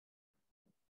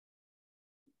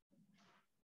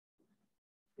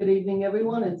Good evening,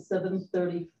 everyone. It's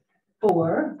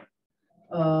 7:34.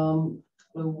 We'll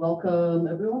welcome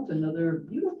everyone to another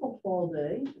beautiful fall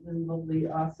day in lovely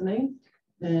Ossining.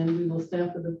 And we will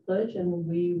stand for the pledge and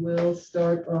we will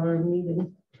start our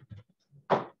meeting.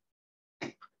 Pledge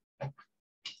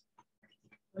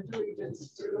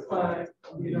allegiance to the flag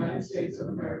of the United States of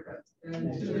America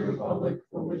and to the republic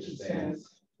for which it stands,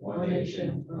 one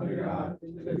nation, under God,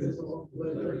 indivisible,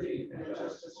 with liberty and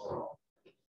justice for all.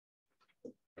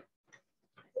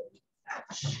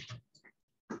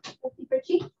 Trustee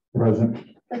Fritchie? Present.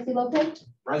 Trustee Lopez?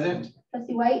 Present.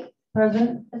 Trustee White?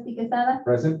 Present. Trustee Quesada?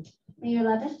 Present. Mayor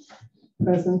Levin?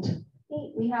 Present.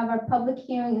 Okay, we have our public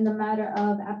hearing in the matter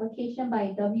of application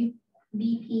by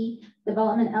WBP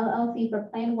Development LLC for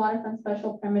planned waterfront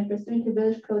special permit pursuant to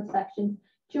Village Code sections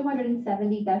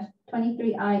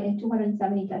 270-23I and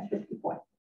 270-54.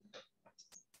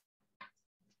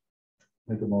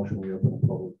 Make a motion, we open the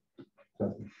public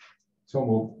session. So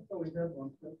move. Oh, we have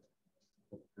one.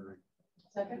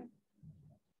 Second.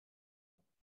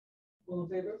 All in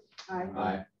favor? Aye.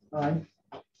 Aye. Aye.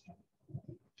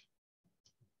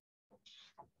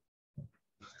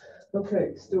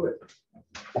 Okay, Stuart.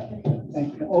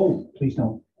 Thank you. Oh, please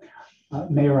don't.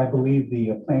 Mayor, I believe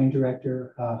the planning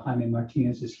director, Jaime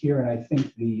Martinez, is here, and I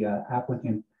think the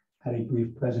applicant had a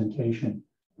brief presentation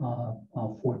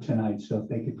for tonight. So if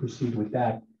they could proceed with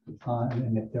that,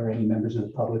 and if there are any members of the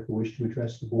public who wish to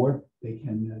address the board, they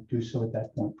can do so at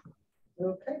that point.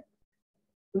 Okay.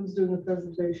 Who's doing the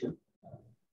presentation?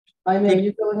 Jaime, are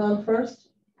you going on first?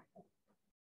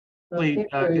 Please,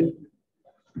 can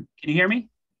you hear me?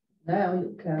 Now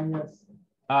you can, yes.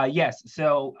 Yes,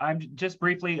 so I'm just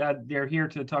briefly, they're here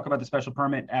to talk about the special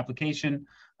permit application.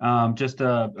 Just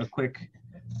a quick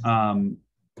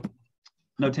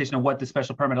notation of what the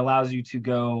special permit allows you to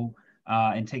go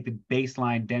and take the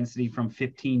baseline density from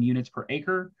 15 units per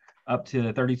acre up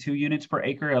to 32 units per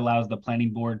acre. It allows the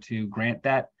planning board to grant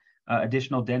that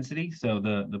additional density. So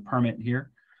the permit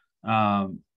here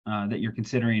that you're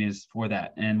considering is for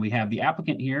that. And we have the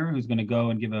applicant here who's going to go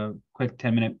and give a quick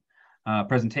 10-minute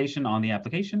presentation on the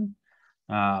application,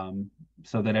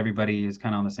 so that everybody is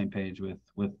kind of on the same page with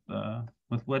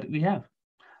what we have.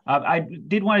 I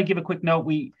did want to give a quick note.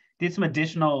 We did some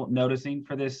additional noticing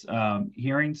for this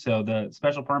hearing. So the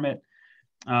special permit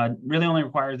really only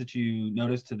requires that you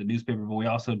notice to the newspaper, but we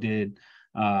also did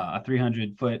a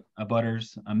 300-foot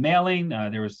abutters mailing.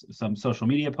 There was some social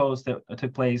media posts that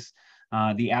took place.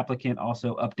 The applicant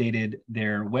also updated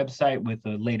their website with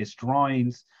the latest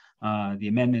drawings, the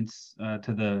amendments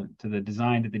to the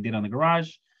design that they did on the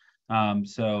garage.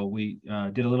 So we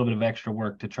did a little bit of extra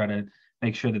work to try to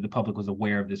make sure that the public was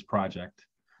aware of this project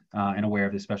and aware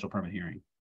of this special permit hearing.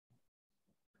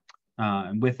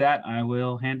 And with that, I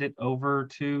will hand it over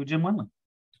to Jim Wendling.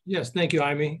 Yes, thank you,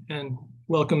 Jaime, and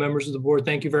welcome members of the board.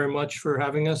 Thank you very much for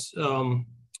having us.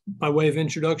 By way of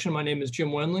introduction, my name is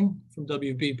Jim Wendling from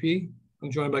WBP.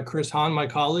 I'm joined by Chris Hahn, my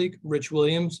colleague, Rich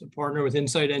Williams, a partner with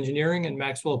Insight Engineering, and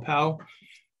Maxwell Powell,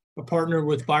 a partner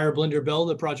with Beyer Blinder Bell,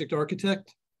 the project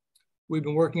architect. We've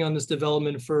been working on this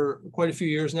development for quite a few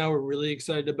years now. We're really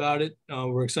excited about it.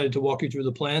 We're excited to walk you through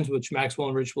the plans, which Maxwell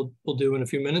and Rich will do in a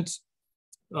few minutes.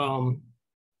 They'll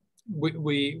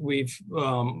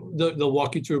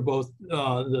walk you through both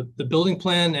the building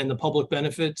plan and the public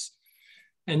benefits,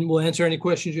 and we'll answer any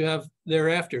questions you have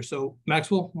thereafter. So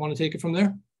Maxwell, want to take it from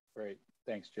there? Great,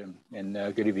 thanks, Jim, and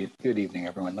good evening,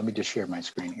 everyone. Let me just share my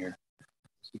screen here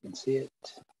so you can see it.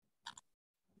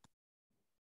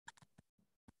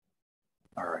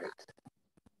 All right.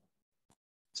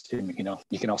 Jim,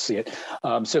 you can all see it.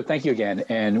 So thank you again,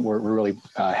 and we're really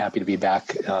happy to be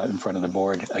back in front of the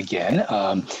board again.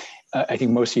 I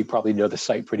think most of you probably know the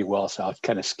site pretty well, so I'll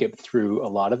kind of skip through a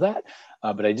lot of that.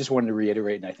 But I just wanted to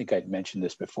reiterate, and I think I'd mentioned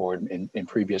this before in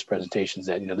previous presentations,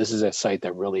 that this is a site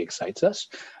that really excites us.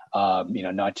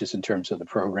 Not just in terms of the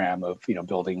program of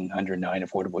building 109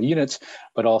 affordable units,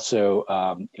 but also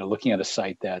looking at a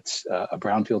site that's a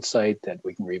brownfield site that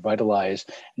we can revitalize,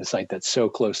 and a site that's so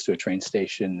close to a train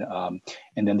station,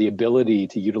 and then the ability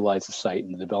to utilize the site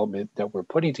and the development that we're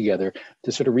putting together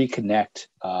to sort of reconnect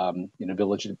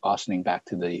Village of Ossining back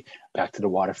to the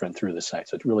waterfront through the site.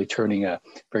 So it's really turning a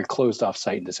very closed off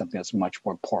site into something that's much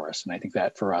more porous, and I think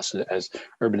that for us as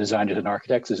urban designers and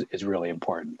architects is really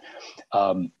important.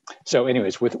 So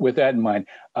anyways, with that in mind,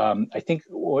 I think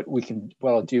what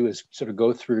I'll do is sort of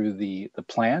go through the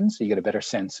plans so you get a better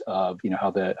sense of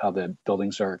how the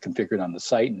buildings are configured on the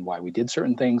site and why we did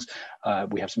certain things.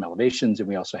 We have some elevations, and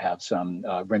we also have some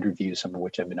rendered views, some of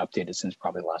which have been updated since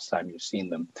probably the last time you've seen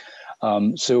them.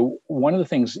 So one of the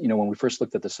things, when we first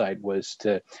looked at the site was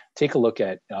to take a look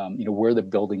at, where the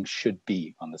building should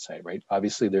be on the site, right?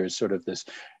 Obviously, there's sort of this,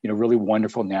 really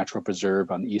wonderful natural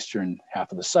preserve on the eastern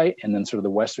half of the site, and then sort of the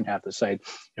western half of the site,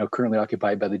 currently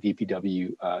occupied by the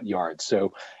DPW yard.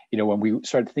 So, when we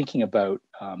started thinking about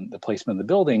the placement of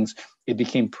the buildings, it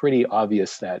became pretty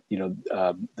obvious that,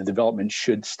 the development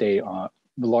should stay on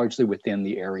largely within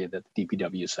the area that the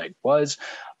DPW site was,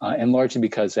 and largely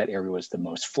because that area was the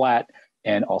most flat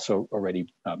and also already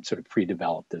sort of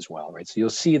pre-developed as well, right? So you'll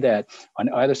see that on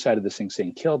either side of the Sing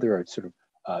Sing Kill, there are sort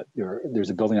of, there's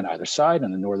a building on either side.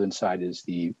 On the northern side is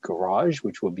the garage,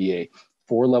 which will be a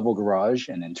 4-level garage,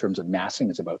 and in terms of massing,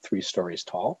 it's about 3 stories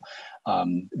tall,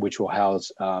 which will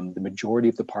house the majority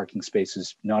of the parking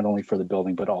spaces, not only for the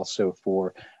building, but also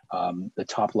for the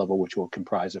top level, which will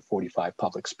comprise of 45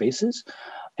 public spaces.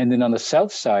 And then on the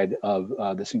south side of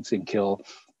the Sing Sing Kill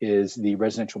is the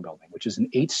residential building, which is an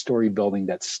 8-story building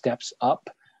that steps up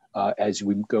as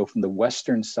we go from the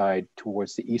western side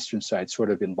towards the eastern side,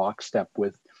 sort of in lockstep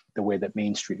with the way that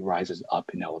Main Street rises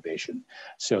up in elevation.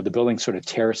 So the building sort of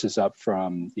terraces up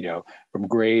from, from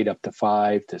grade up to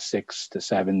 5 to 6 to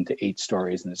 7 to 8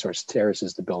 stories, and it sort of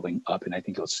terraces the building up. And I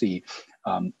think you'll see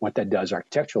what that does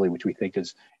architecturally, which we think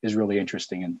is really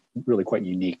interesting and really quite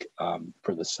unique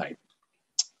for the site.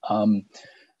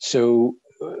 So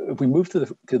if we move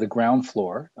to the ground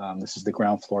floor, this is the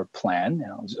ground floor plan.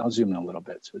 I'll zoom in a little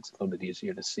bit so it's a little bit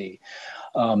easier to see.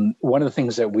 One of the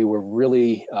things that we were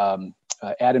really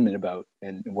adamant about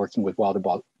in working with Walter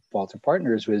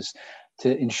Partners was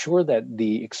to ensure that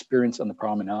the experience on the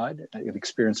promenade, the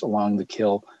experience along the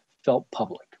Kill, felt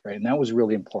public, right? And that was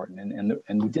really important.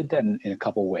 And we did that in a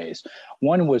couple of ways.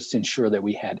 One was to ensure that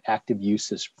we had active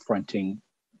uses fronting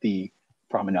the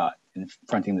promenade and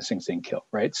fronting the Sing Sing Kill,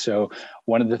 right? So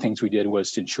one of the things we did was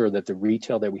to ensure that the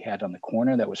retail that we had on the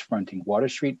corner that was fronting Water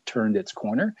Street turned its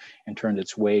corner and turned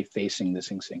its way facing the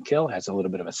Sing Sing Kill. Has a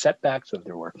little bit of a setback, so if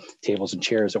there were tables and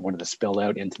chairs that wanted to spill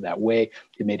out into that way,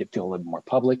 it made it feel a little more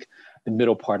public. The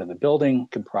middle part of the building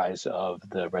comprised of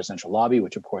the residential lobby,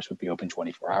 which of course would be open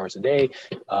 24 hours a day,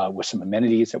 with some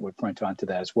amenities that would front onto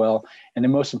that as well. And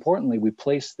then most importantly, we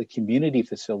placed the community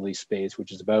facility space,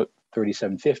 which is about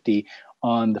 3750,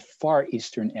 on the far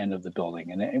eastern end of the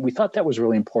building. And we thought that was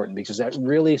really important because that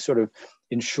really sort of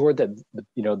ensured that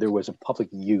there was a public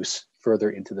use further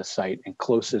into the site and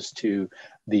closest to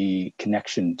the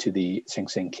connection to the Sing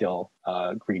Sing Kill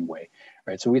Greenway.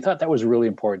 Right, so we thought that was really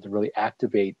important to really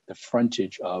activate the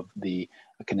frontage of the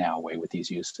canalway with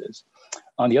these uses.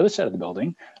 On the other side of the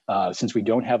building, since we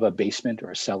don't have a basement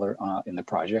or a cellar in the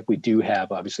project, we do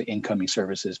have obviously incoming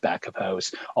services, back of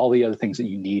house, all the other things that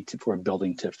you need for a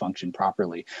building to function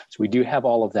properly. So we do have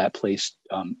all of that placed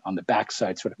on the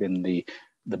backside, sort of in the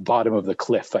bottom of the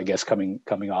cliff, I guess, coming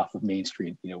off of Main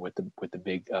Street, with the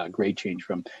big grade change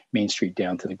from Main Street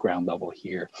down to the ground level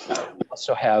here. We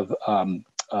also have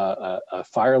a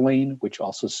fire lane, which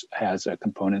also has a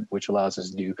component which allows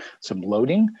us to do some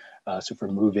loading. So for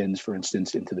move-ins, for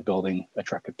instance, into the building, a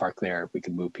truck could park there, we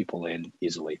can move people in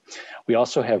easily. We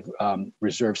also have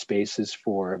reserved spaces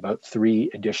for about 3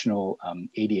 additional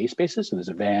ADA spaces. So there's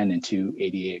a van and 2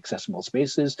 ADA accessible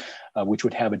spaces, which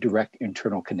would have a direct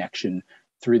internal connection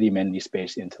through the amenity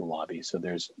space into the lobby. So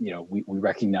there's, we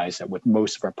recognize that with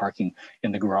most of our parking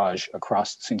in the garage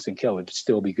across Sing Sing Kill, it'd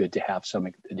still be good to have some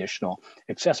additional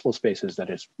accessible spaces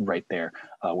that is right there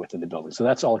within the building. So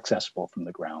that's all accessible from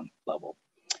the ground level.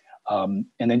 And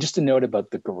then just a note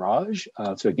about the garage.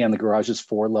 So again, the garage is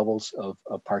 4 levels of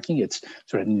parking. It's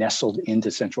sort of nestled into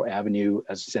Central Avenue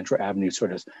as Central Avenue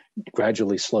sort of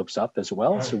gradually slopes up as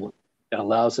well. So what it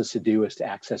allows us to do is to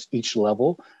access each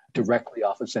level directly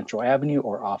off of Central Avenue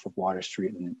or off of Water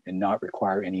Street and not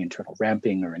require any internal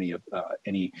ramping or any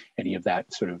of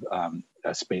that sort of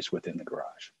space within the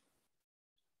garage.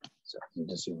 So let me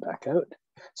just zoom back out.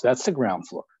 So that's the ground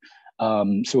floor.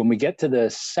 So when we get to the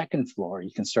second floor,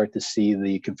 you can start to see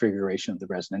the configuration of the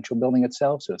residential building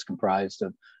itself. So it's comprised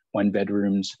of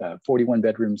 41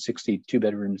 bedrooms, 62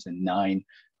 bedrooms, and 9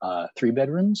 3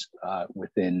 bedrooms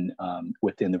within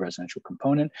the residential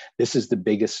component. This is the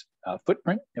biggest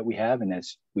footprint that we have. And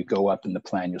as we go up in the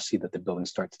plan, you'll see that the building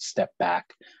starts to step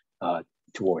back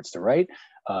towards the right.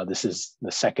 This is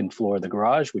the second floor of the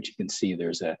garage, which you can see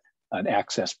there's an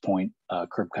access point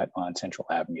curb cut on Central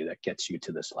Avenue that gets you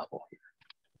to this level here.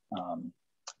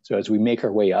 So as we make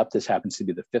our way up, this happens to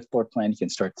be the 5th floor plan. You can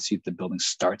start to see that the building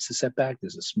starts to set back.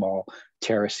 There's a small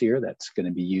terrace here that's going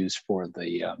to be used for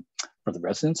the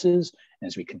residences. And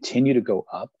as we continue to go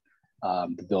up,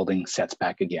 the building sets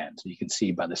back again. So you can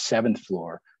see by the 7th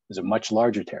floor, there's a much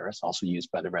larger terrace also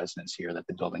used by the residents here that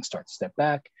the building starts to step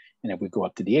back. And if we go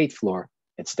up to the 8th floor,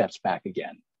 it steps back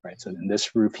again, right? So then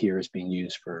this roof here is being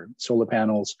used for solar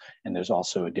panels, and there's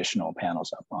also additional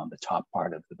panels up on the top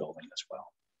part of the building as well.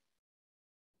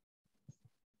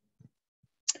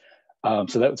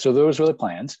 So those were the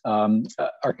plans.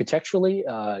 Architecturally,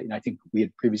 I think we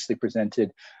had previously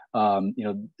presented, sort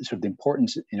of the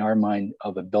importance in our mind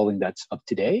of a building that's up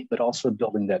to date, but also a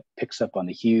building that picks up on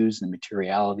the hues and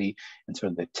materiality and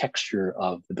sort of the texture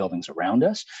of the buildings around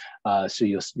us. So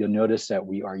you'll notice that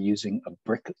we are using a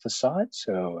brick facade.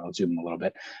 So I'll zoom a little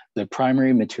bit. The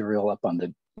primary material up on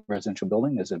the residential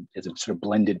building is a sort of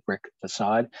blended brick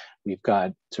facade. We've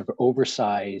got sort of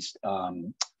oversized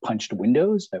punched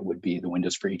windows that would be the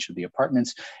windows for each of the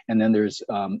apartments. And then there's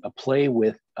a play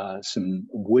with some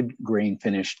wood grain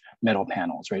finished metal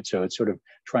panels, right? So it's sort of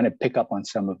trying to pick up on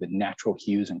some of the natural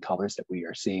hues and colors that we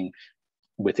are seeing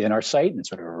within our site and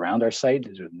sort of around our site.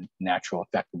 There's a natural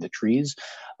effect of the trees,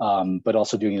 but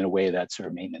also doing it in a way that's sort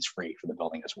of maintenance free for the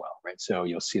building as well, right? So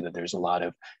you'll see that there's a lot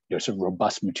of sort of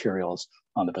robust materials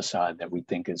on the facade that we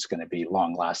think is going to be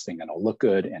long lasting and it'll look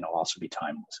good and it'll also be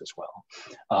timeless as well.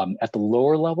 At the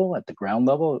lower level, at the ground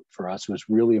level, for us, it was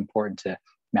really important to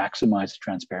maximize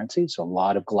transparency. So a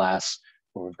lot of glass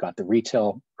where we've got the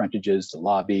retail frontages, the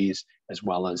lobbies, as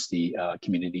well as the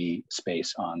community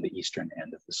space on the eastern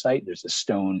end of the site. There's a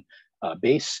stone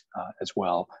base as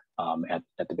well at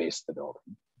the base of the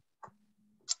building.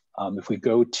 If we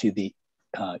go to the,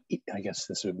 I guess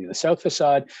this would be the south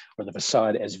facade, or the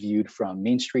facade as viewed from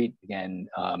Main Street. Again,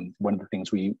 one of the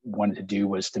things we wanted to do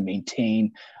was to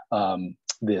maintain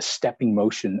the stepping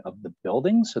motion of the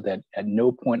building so that at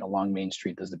no point along Main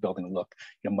Street does the building look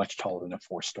much taller than a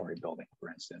 4-story building, for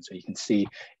instance. So you can see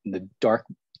in the dark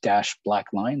dashed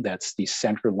black line, that's the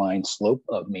center line slope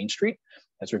of Main Street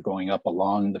as we're going up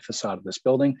along the facade of this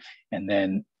building. And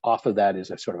then off of that is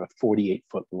a sort of a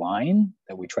 48-foot line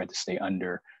that we tried to stay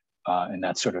under, and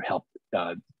that sort of helped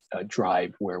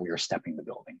drive where we were stepping the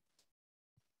building.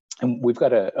 And we've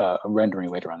got a rendering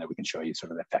later on that we can show you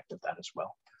sort of the effect of that as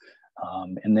well.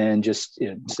 And then just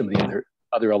some of the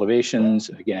other elevations.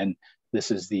 Again,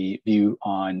 this is the view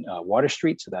on Water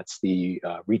Street. So that's the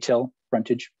retail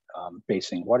frontage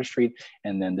facing Water Street.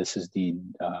 And then this is the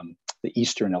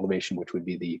eastern elevation, which would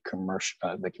be the commercial,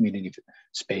 the community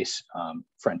space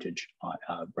frontage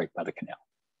right by the canal.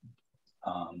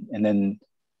 And then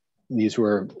these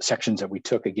were sections that we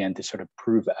took again to sort of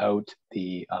prove out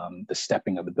the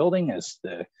stepping of the building as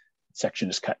the section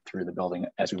is cut through the building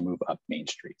as we move up Main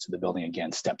Street. So the building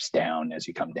again steps down as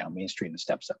you come down Main Street and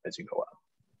steps up as you go up.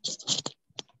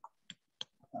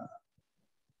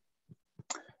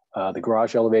 The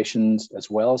garage elevations as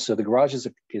well. So the garage is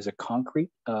a concrete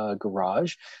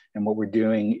garage. And what we're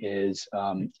doing is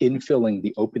infilling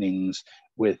the openings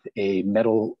with a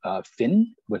metal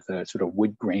fin with a sort of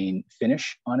wood grain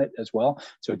finish on it as well.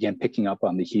 So again, picking up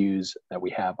on the hues that we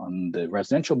have on the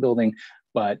residential building,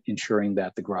 but ensuring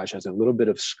that the garage has a little bit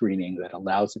of screening that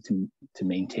allows it to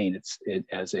maintain it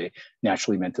as a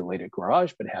naturally ventilated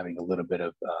garage, but having a little bit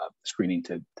of screening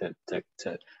to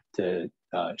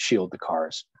shield the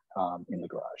cars in the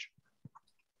garage.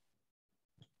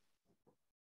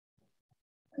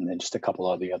 And then just a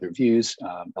couple of the other views,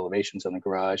 elevations on the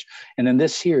garage. And then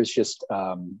this here is just,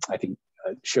 I think,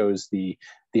 shows the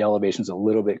elevations a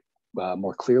little bit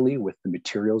more clearly with the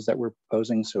materials that we're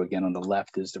proposing. So again, on the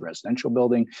left is the residential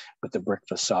building with the brick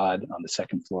facade on the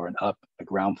second floor and up. The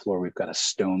ground floor, we've got a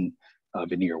stone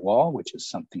veneer wall, which is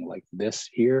something like this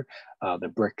here. The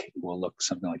brick will look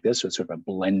something like this. So it's sort of a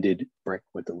blended brick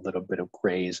with a little bit of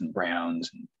grays and browns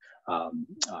and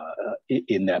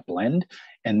in that blend.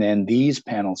 And then these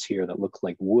panels here that look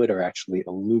like wood are actually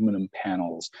aluminum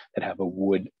panels that have a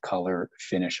wood color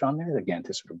finish on there, again,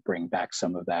 to sort of bring back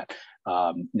some of that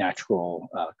natural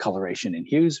coloration and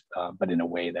hues, but in a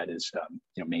way that is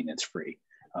maintenance free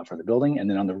for the building. And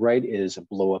then on the right is a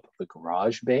blow up of the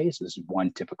garage bay. So this is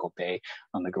one typical bay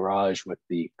on the garage with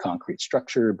the concrete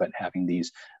structure, but having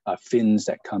these fins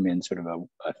that come in sort of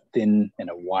a thin and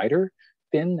a wider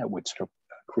fin that would sort of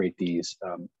create these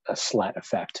a slat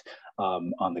effect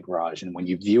on the garage. And when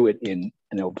you view it in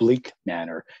an oblique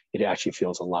manner, it actually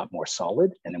feels a lot more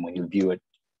solid. And then when you view it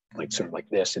like sort of like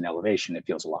this in elevation, it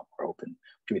feels a lot more open,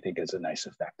 which we think is a nice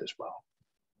effect as well.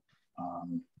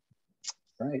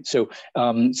 Right, so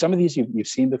some of these you've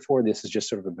seen before. This is just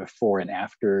sort of a before and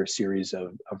after series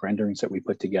of renderings that we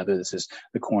put together. This is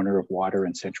the corner of Water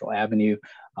and Central Avenue.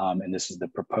 And this is the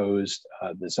proposed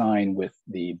design with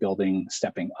the building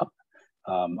stepping up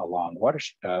along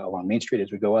Main Street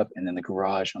as we go up, and then the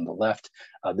garage on the left.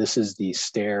 This is the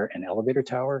stair and elevator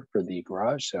tower for the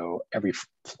garage. So every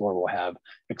floor will have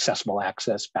accessible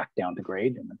access back down to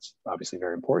grade, and that's obviously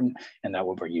very important. And that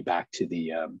will bring you back to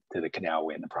the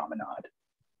canalway and the promenade.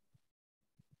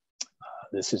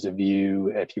 This is a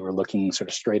view if you were looking sort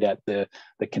of straight at the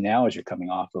canal as you're coming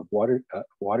off of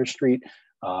Water Street.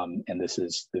 And this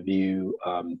is the view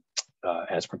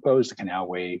as proposed, the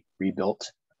canalway rebuilt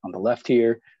on the left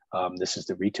here. This is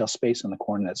the retail space on the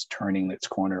corner that's turning its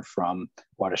corner from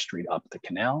Water Street up the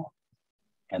canal.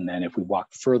 And then if we walk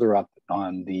further up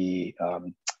on the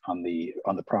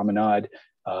promenade,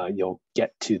 you'll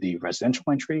get to the residential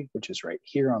entry, which is right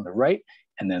here on the right.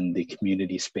 And then the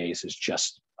community space is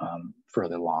just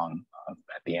further along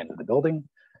at the end of the building.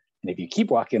 And if you keep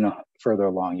walking further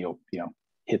along, you'll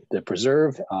hit the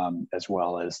preserve as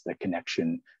well as the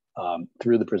connection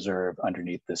through the preserve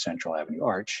underneath the Central Avenue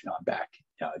Arch back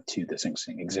to the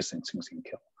existing Sing Sing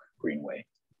Kill Greenway.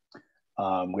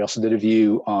 We also did a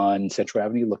view on Central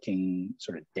Avenue looking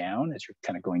sort of down as you're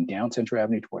kind of going down Central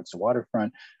Avenue towards the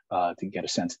waterfront to get a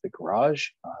sense of the garage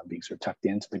being sort of tucked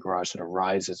into the garage sort of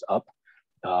rises up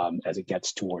as it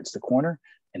gets towards the corner.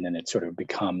 And then it sort of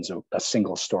becomes a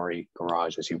single story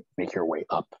garage as you make your way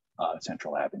up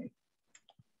Central Avenue.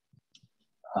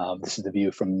 This is the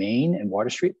view from Main and Water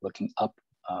Street looking up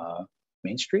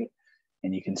Main Street.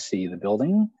 And you can see the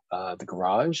building, the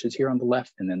garage is here on the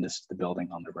left, and then this is the building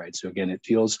on the right. So again, it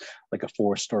feels like a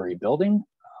 4-story building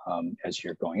as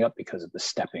you're going up because of the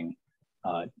stepping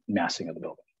massing of the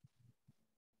building.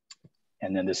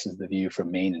 And then this is the view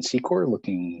from Main and Secor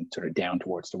looking sort of down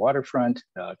towards the waterfront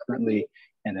currently.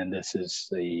 And then this is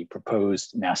the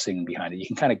proposed massing behind it. You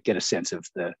can kind of get a sense of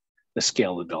the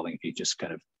scale of the building if you just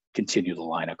kind of continue the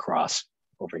line across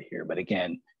over here. But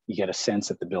again, you get a sense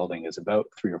that the building is about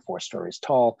 3 or 4 stories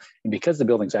tall. And because the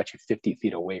building's actually 50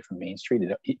 feet away from Main Street,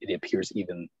 it appears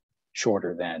even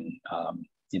shorter than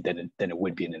it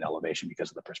would be in an elevation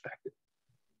because of the perspective.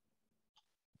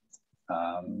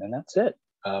 And that's it.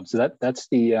 So that's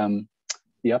the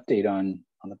update on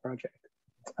the project.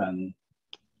 I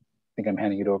think I'm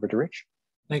handing it over to Rich.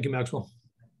 Thank you, Maxwell.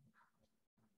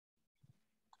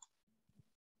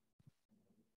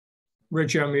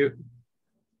 Rich, you're on mute.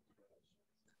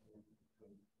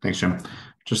 Thanks, Jim.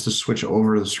 Just to switch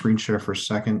over the screen share for a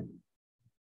second.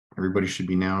 Everybody should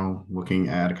be now looking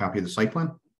at a copy of the site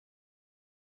plan.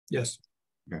 Yes.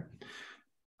 Okay.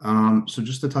 So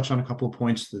just to touch on a couple of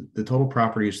points, the total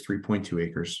property is 3.2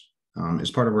 acres.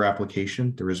 As part of our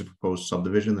application, there is a proposed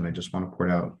subdivision that I just want to put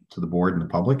out to the board and the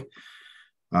public.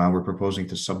 We're proposing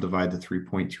to subdivide the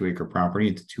 3.2 acre property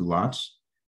into 2 lots.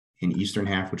 In eastern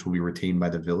half, which will be retained by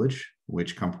the village,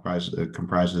 which comprises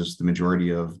the majority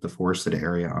of the forested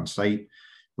area on site,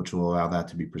 which will allow that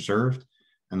to be preserved.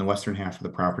 And the western half of the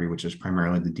property, which is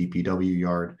primarily the DPW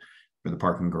yard, where the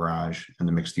parking garage and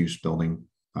the mixed use building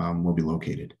will be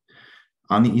located.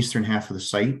 On the eastern half of the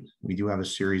site, we do have a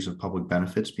series of public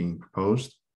benefits being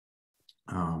proposed.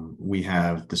 We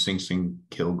have the Sing Sing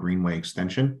Kill Greenway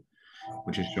extension,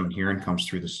 which is shown here and comes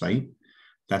through the site.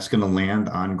 That's going to land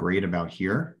on grade about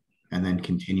here and then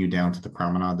continue down to the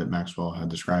promenade that Maxwell had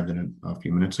described in a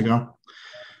few minutes ago.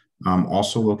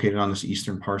 Also located on this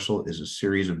eastern parcel is a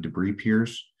series of debris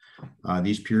piers.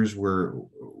 These piers were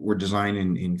designed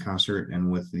in concert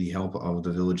and with the help of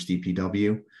the village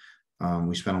DPW.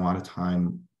 We spent a lot of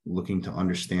time looking to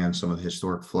understand some of the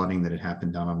historic flooding that had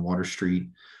happened down on Water Street,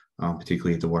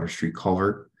 particularly at the Water Street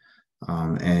culvert,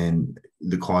 and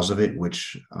the cause of it,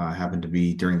 which happened to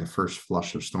be during the first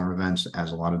flush of storm events,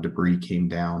 as a lot of debris came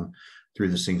down through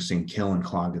the Sing Sing Kill and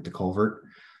clogged at the culvert.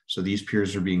 So these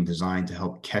piers are being designed to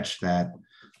help catch that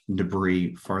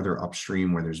debris farther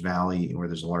upstream where there's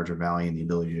a larger valley, and the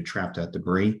ability to trap that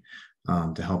debris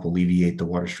to help alleviate the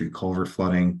Water Street culvert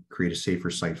flooding, create a safer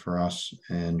site for us,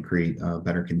 and create a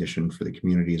better condition for the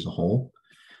community as a whole.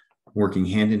 Working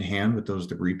hand in hand with those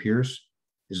debris piers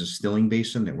is a stilling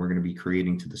basin that we're going to be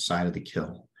creating to the side of the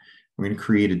kill. We're going to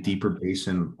create a deeper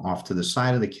basin off to the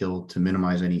side of the kill to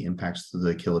minimize any impacts to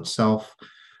the kill itself,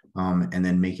 and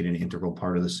then make it an integral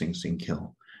part of the Sing Sing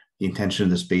Kill. The intention of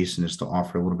this basin is to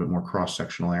offer a little bit more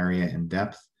cross-sectional area and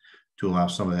depth to allow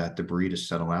some of that debris to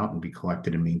settle out and be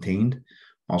collected and maintained.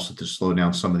 Also to slow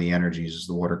down some of the energies as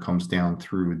the water comes down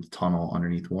through the tunnel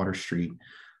underneath Water Street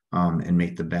and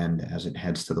make the bend as it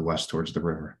heads to the west towards the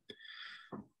river.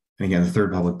 And again, the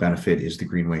third public benefit is the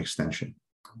Greenway extension.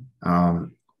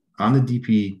 On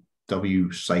the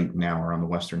DPW site now, or on the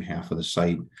western half of the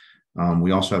site,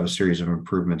 we also have a series of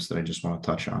improvements that I just want to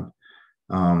touch on.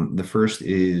 The first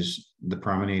is the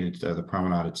promenade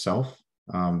itself.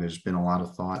 There's been a lot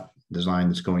of thought design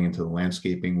that's going into the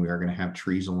landscaping. We are going to have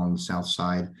trees along the south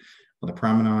side of the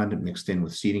promenade mixed in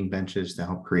with seating benches to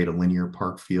help create a linear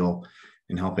park feel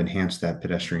and help enhance that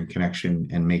pedestrian connection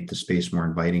and make the space more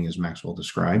inviting, as Maxwell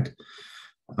described.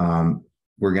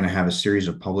 We're going to have a series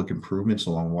of public improvements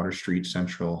along Water Street,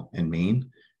 Central, and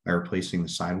Main by replacing the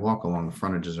sidewalk along the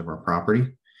frontages of our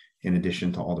property, in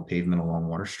addition to all the pavement along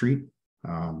Water Street.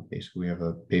 Basically, we have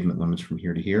a pavement limits from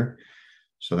here to here.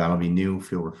 So that'll be new,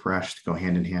 feel refreshed, go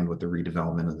hand in hand with the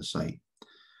redevelopment of the site.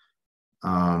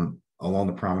 Along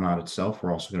the promenade itself,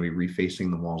 we're also going to be refacing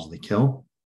the walls of the Kill.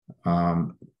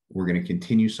 We're going to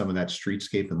continue some of that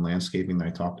streetscape and landscaping that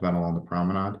I talked about along the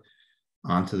promenade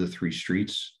onto the 3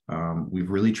 streets. We've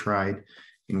really tried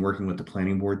in working with the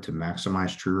planning board to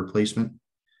maximize tree replacement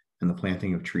and the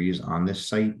planting of trees on this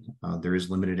site. There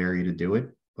is limited area to do it,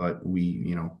 but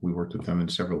we worked with them in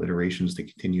several iterations to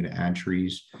continue to add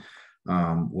trees.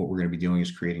 What we're going to be doing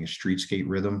is creating a streetscape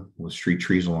rhythm with street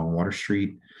trees along Water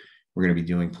Street. We're going to be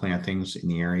doing plantings in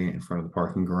the area in front of the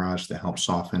parking garage to help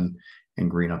soften and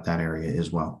green up that area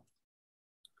as well.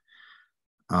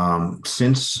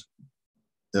 Since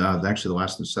actually the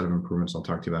last set of improvements I'll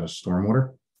talk to you about is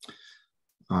stormwater.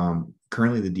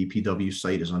 Currently the DPW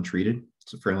site is untreated.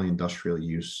 It's a fairly industrial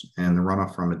use, and the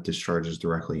runoff from it discharges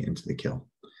directly into the Kill.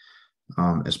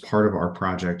 As part of our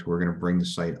project, we're going to bring the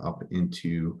site up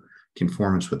into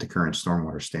conformance with the current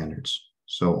stormwater standards.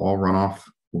 So all runoff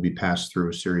will be passed through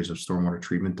a series of stormwater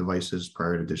treatment devices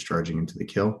prior to discharging into the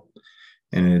Kill.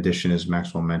 And in addition, as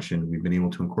Maxwell mentioned, we've been able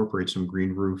to incorporate some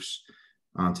green roofs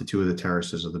onto 2 of the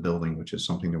terraces of the building, which is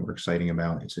something that we're excited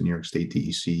about. It's a New York State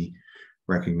DEC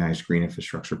recognized green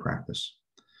infrastructure practice.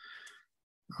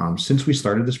 Since we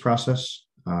started this process,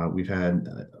 we've had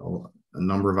a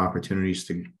number of opportunities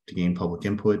to gain public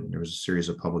input. There was a series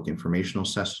of public informational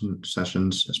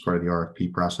sessions as part of the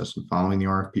RFP process and following the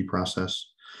RFP process.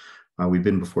 We've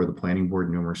been before the planning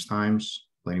board numerous times.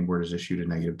 Planning board has issued a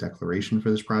negative declaration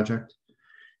for this project.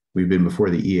 We've been before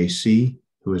the EAC,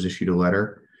 who has issued a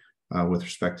letter with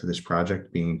respect to this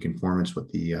project being in conformance with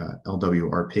the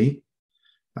LWRP.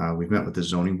 We've met with the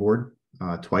zoning board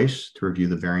twice to review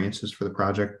the variances for the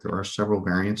project. There are several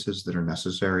variances that are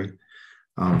necessary.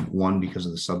 One, because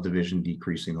of the subdivision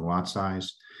decreasing the lot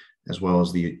size, as well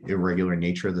as the irregular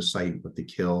nature of the site with the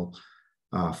Kill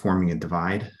forming a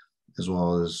divide, as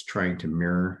well as trying to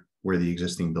mirror where the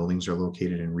existing buildings are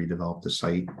located and redevelop the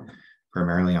site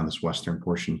primarily on this western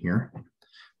portion here.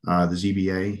 The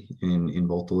ZBA in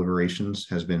both deliberations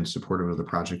has been supportive of the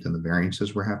project and the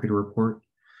variances we're happy to report.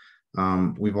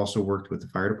 We've also worked with the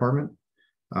fire department.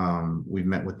 We've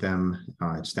met with them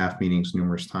at staff meetings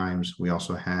numerous times. We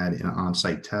also had an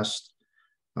on-site test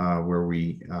where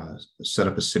we set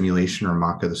up a simulation or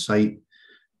mock of the site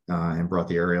and brought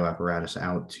the aerial apparatus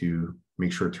out to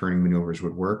make sure turning maneuvers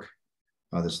would work.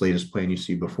 This latest plan you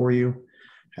see before you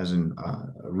has a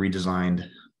redesigned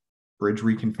bridge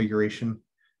reconfiguration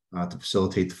to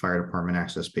facilitate the fire department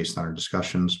access based on our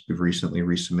discussions. We've recently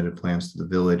resubmitted plans to the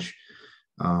village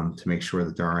to make sure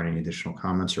that there aren't any additional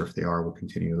comments, or if they are, we'll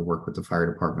continue to work with the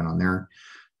fire department on their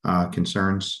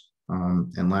concerns.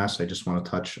 And last, I just want to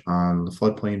touch on the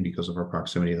floodplain because of our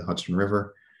proximity to the Hudson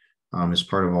River. As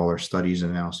part of all our studies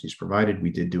and analyses provided,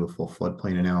 we did do a full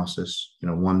floodplain analysis,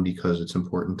 one, because it's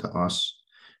important to us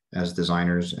as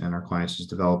designers and our clients as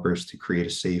developers to create a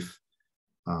safe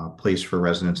place for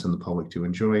residents and the public to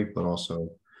enjoy, but also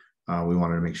we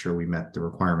wanted to make sure we met the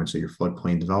requirements of your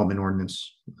floodplain development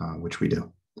ordinance, which we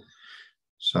do.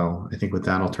 So I think with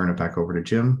that, I'll turn it back over to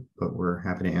Jim, but we're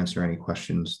happy to answer any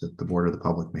questions that the board or the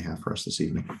public may have for us this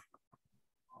evening.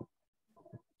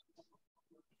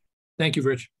 Thank you,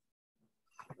 Rich.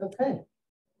 Okay.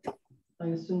 I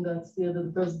assume that's the end of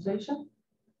the presentation?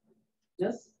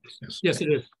 Yes? Yes,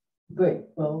 it is. Great.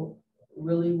 Well,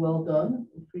 really well done.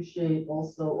 Appreciate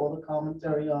also all the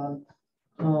commentary on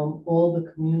all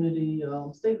the community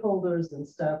stakeholders and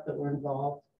staff that were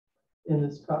involved in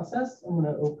this process. I'm going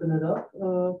to open it up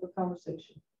for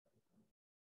conversation.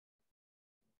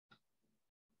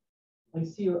 I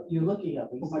see you're looking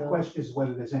at me. Well, my question is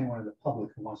whether there's anyone in the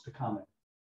public who wants to comment,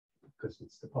 because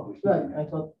it's the public. Right. I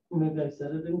thought maybe I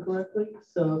said it incorrectly.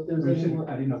 So if there's anyone,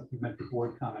 I didn't know if you meant the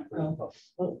board comment or the public.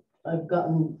 Well, I've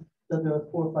gotten that there are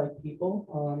 4 or 5 people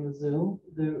on the Zoom.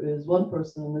 There is 1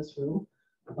 person in this room.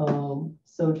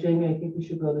 So Jamie, I think we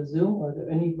should go to Zoom. Are there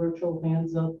any virtual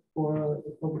hands up for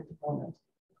the public to comment?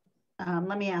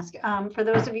 Let me ask, for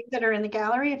those of you that are in the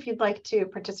gallery, if you'd like to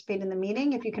participate in the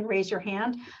meeting, if you can raise your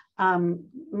hand.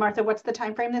 Martha, what's the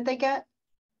time frame that they get?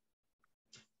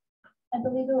 I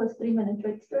believe it was 3 minutes,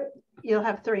 right, Stuart? You'll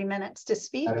have 3 minutes to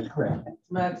speak. That is correct.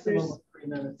 Maximum of 3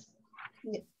 minutes.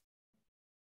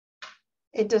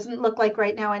 It doesn't look like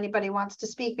right now anybody wants to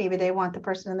speak. Maybe they want the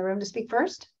person in the room to speak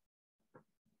first.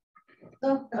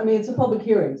 No, I mean, it's a public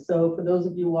hearing, so for those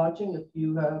of you watching, if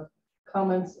you have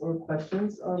comments or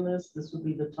questions on this, this would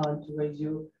be the time to raise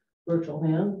your virtual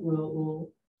hand.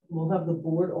 We'll have the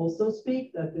board also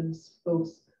speak. That gives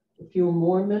folks a few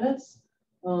more minutes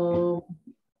for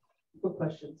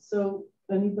questions. So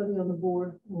anybody on the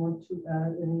board want to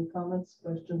add any comments,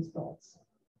 questions, thoughts?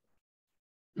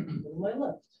 On my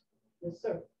left. Yes,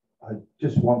 sir.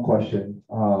 Just one question.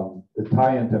 The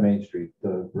tie into Main Street,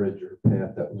 the bridge or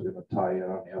path that was going to tie in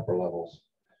on the upper levels.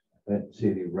 I didn't see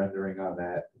any rendering on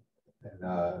that.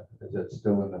 And is that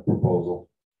still in the proposal?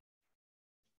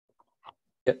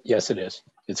 Yes, it is.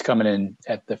 It's coming in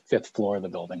at the 5th floor of the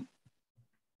building.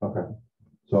 Okay.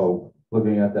 So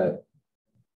looking at that,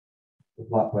 the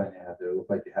plot plan you had there, it looked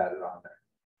like you had it on there.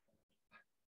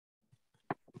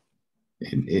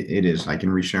 It is. I can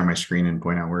reshare my screen and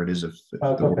point out where it is. If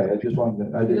Okay, I just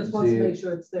wanted to, I He didn't just wants see to make it.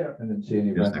 sure it's there. I didn't see any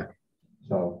It is rendering.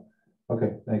 So,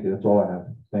 okay, thank you. That's all I have.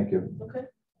 Thank you. Okay.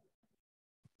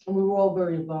 And we were all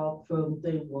very involved from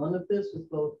day one of this with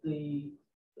both the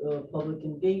public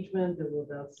engagement. There were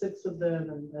about 6 of them.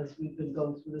 And as we've been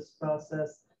going through this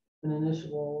process, an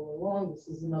initial all along, this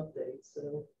is an update.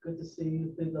 So good to see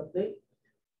a big update.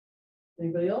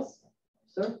 Anybody else?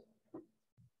 Sir?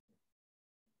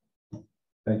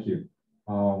 Thank you.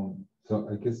 So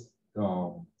I guess I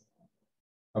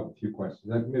have a few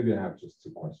questions. Like maybe I have just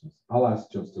 2 questions. I'll ask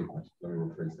just 2 questions. Let me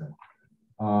rephrase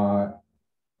that.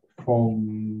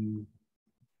 From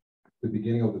the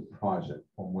beginning of the project,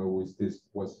 from where this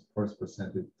was first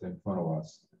presented in front of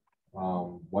us,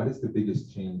 what is the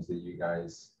biggest change that you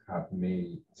guys have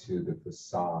made to the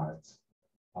facades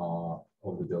of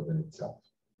the building itself?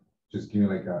 Just give me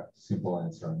like a simple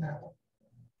answer on that one.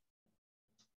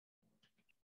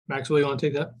 Maxwell, you want to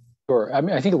take that? Sure. I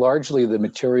mean, I think largely the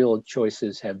material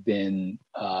choices have been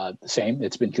the same.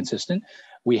 It's been consistent.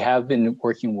 We have been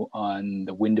working on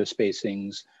the window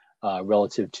spacings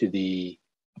relative to the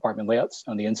apartment layouts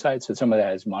on the inside. So some of that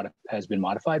has been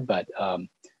modified, but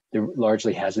there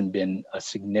largely hasn't been a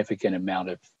significant amount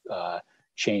of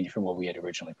change from what we had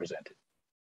originally presented.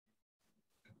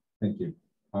 Thank you.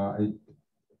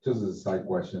 Just as a side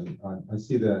question, I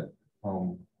see that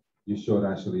you showed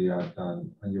actually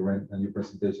on your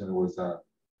presentation, it was a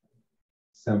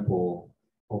sample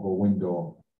of a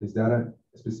window. Is that a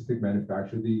specific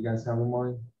manufacturer that you guys have in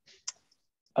mind?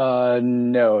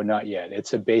 No, not yet.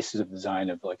 It's a basis of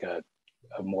design of like a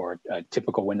more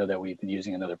typical window that we've been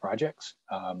using in other projects.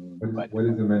 What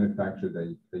is the manufacturer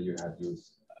that you had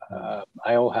used?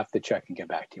 I'll have to check and get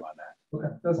back to you on that.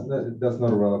 Okay, that's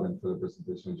not relevant for the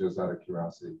presentation, just out of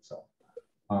curiosity itself.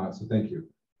 So thank you.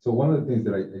 So one of the things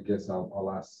that I guess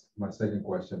I'll ask, my second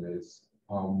question is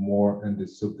more in the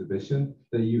subdivision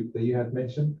that you had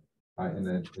mentioned, and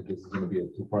then I guess it's going to be a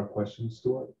 2-part question,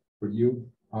 Stuart, for you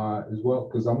as well,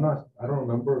 because I don't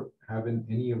remember having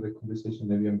any of the conversation.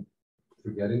 Maybe I'm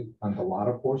forgetting on the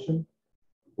latter portion.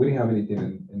 We didn't have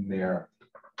anything in there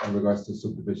in regards to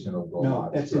subdivision of the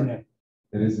lots. No, that's in there.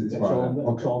 It is. It's all in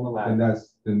the lab.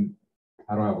 Then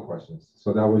I don't have a question.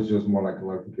 So that was just more like a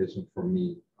clarification for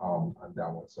me on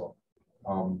that one. So,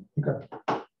 okay.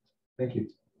 Thank you.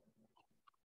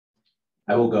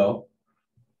 I will go.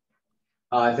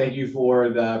 Thank you for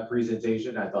the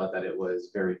presentation. I thought that it was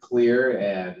very clear,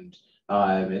 and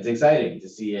it's exciting to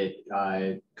see it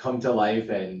come to life.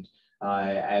 And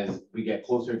as we get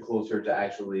closer and closer to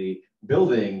actually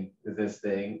building this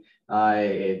thing,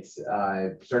 it's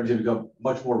starting to become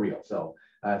much more real. So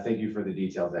thank you for the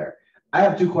detail there. I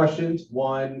have 2 questions.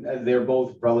 One, they're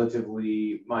both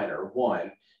relatively minor.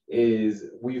 One is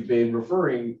we've been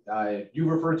referring, you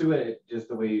refer to it just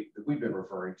the way that we've been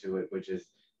referring to it, which is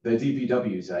the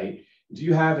DPW site. Do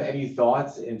you have any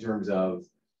thoughts in terms of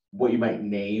what you might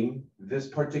name this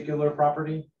particular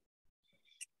property?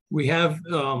 We have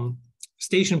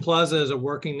Station Plaza as a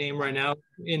working name right now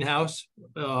in-house,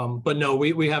 but no,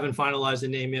 we haven't finalized the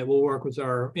name yet. We'll work with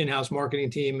our in-house marketing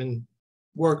team and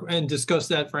work and discuss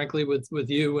that frankly with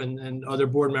you and other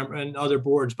board members and other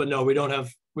boards. But no, we don't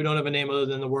have a name other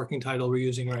than the working title we're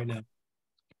using right now.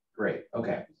 Great.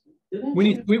 Okay.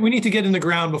 We need to get in the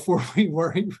ground before we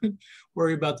worry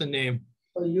about the name.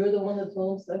 Oh, you're the one that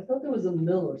told us. I thought there was a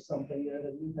mill or something there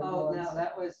that you had. Oh no,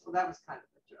 that was kind of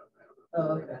a joke.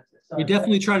 Oh, okay. We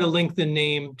definitely try to link the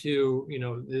name to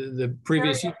the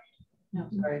previous. No,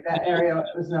 sorry, that area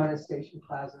was known as Station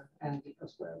Plaza and Depot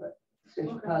Square, but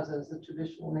Station Plaza is the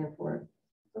traditional name for it,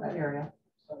 for that area.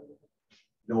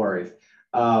 No worries.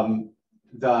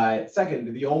 The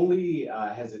second, the only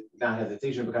not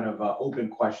hesitation, but kind of open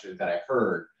question that I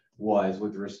heard was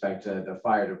with respect to the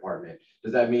fire department.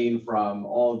 Does that mean from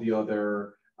all of the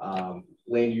other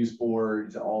land use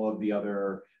boards, all of the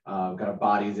other kind of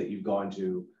bodies that you've gone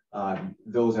to,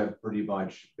 those have pretty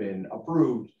much been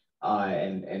approved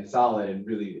and solid, and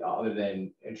really other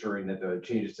than ensuring that the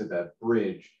changes to the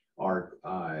bridge are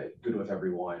good with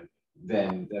everyone,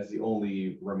 then that's the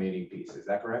only remaining piece. Is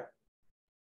that correct?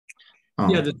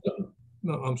 Yeah,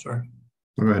 no, I'm sorry.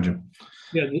 Go ahead, Jim.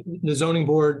 Yeah, the zoning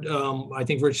board, I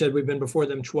think Rich said we've been before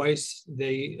them twice.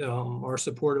 They are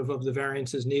supportive of the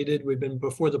variances needed. We've been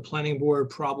before the planning board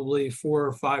probably 4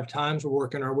 or 5 times. We're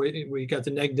working our way. We got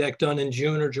the neg deck done in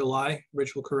June or July.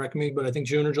 Rich will correct me, but I think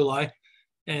June or July.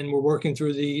 And we're working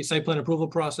through the site plan approval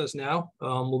process now.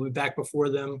 We'll be back before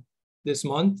them this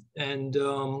month. And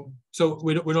so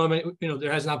we don't have any,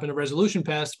 there has not been a resolution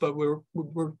passed, but we're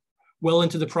well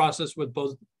into the process with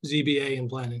both ZBA and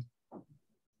planning.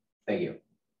 Thank you.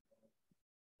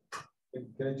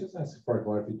 Can I just ask for a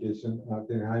clarification?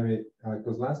 Then Jaime,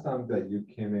 because last time that you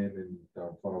came in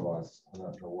front of us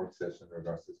on a work session in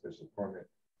regards to special permit,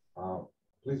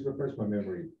 please refresh my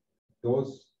memory.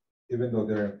 Those, even though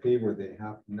they're in favor, they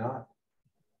have not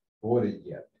voted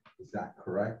yet. Is that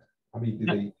correct? I mean, did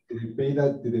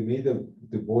they make the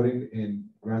voting and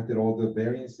granted all the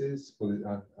variances for this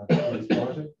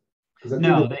project? Because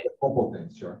No, a couple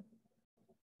things, sure.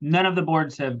 None of the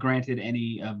boards have granted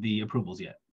any of the approvals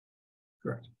yet.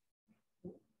 Correct.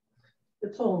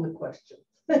 It's all in the question.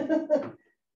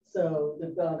 So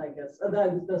they've gone, I guess.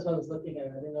 That's what I was looking at.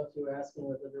 I didn't know if you were asking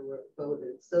whether they were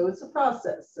voted. So it's a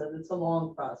process, and it's a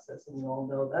long process, and we all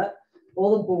know that.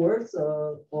 All the boards,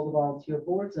 all the volunteer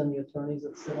boards, and the attorneys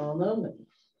that sit on them, and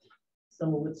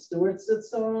some of which Stuart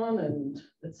sits on, and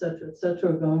et cetera,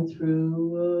 are going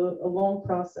through a long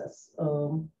process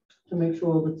to make sure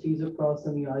all the T's are crossed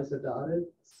and the I's are dotted.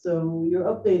 So you're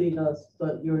updating us,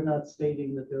 but you're not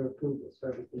stating that there are approvals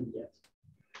for everything yet.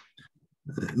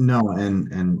 No,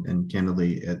 and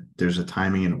candidly, there's a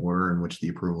timing and order in which the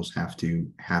approvals have to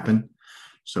happen.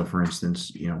 So for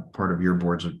instance, part of your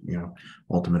board's,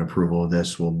 ultimate approval of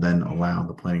this will then allow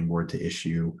the planning board to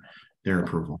issue their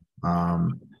approval.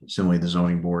 Similarly, the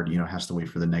zoning board, has to wait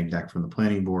for the neg deck from the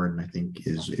planning board, and I think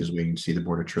is waiting to see the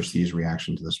board of trustees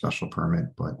reaction to the special permit.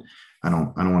 But I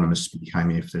don't want to misspeak,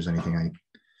 Jaime, if there's anything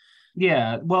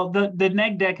Yeah, well, the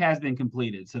neg deck has been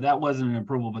completed, so that wasn't an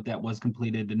approval, but that was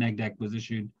completed. The neg deck was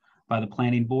issued by the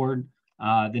planning board.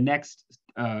 The next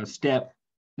step,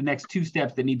 the next 2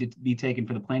 steps that need to be taken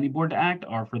for the planning board to act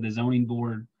are for the zoning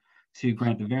board to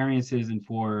grant the variances and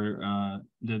for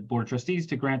the board of trustees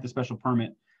to grant the special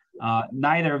permit.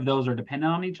 Neither of those are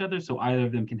dependent on each other, so either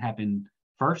of them can happen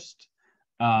first,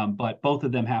 but both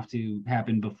of them have to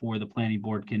happen before the planning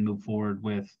board can move forward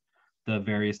with the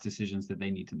various decisions that they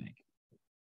need to make.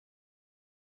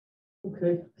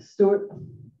 Okay, Stuart,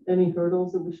 any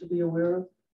hurdles that we should be aware of?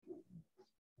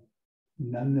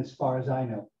 None as far as I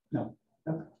know, no.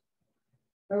 Okay.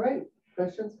 All right,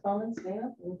 questions, comments,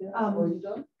 Dana? Are you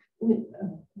done?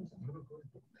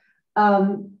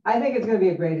 I think it's going to be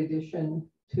a great addition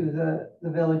to the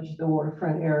village, the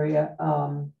waterfront area.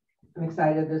 I'm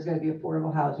excited there's going to be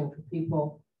affordable housing for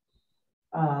people.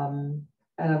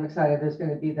 And I'm excited there's going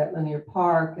to be that linear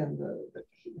park and the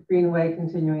greenway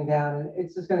continuing down. And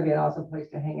it's just going to be an awesome place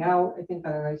to hang out, I think,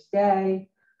 on a nice day,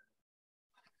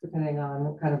 depending on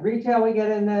what kind of retail we get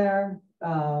in there.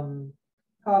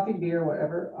 Coffee, beer,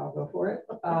 whatever, I'll go for it.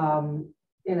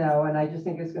 And I just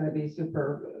think it's going to be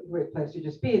super great place to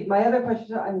just be. My other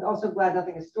question, I'm also glad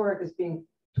nothing historic is being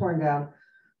torn down,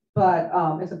 but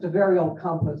except a very old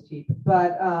compost heap.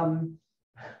 But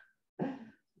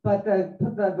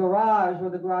the garage, where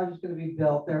the garage is going to be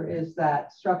built, there is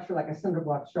that structure, like a cinder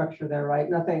block structure there, right?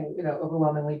 Nothing,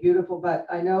 overwhelmingly beautiful, but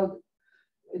I know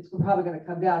it's probably going to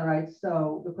come down, right?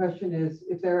 So the question is,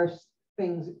 if there are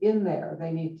things in there,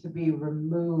 they need to be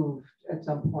removed at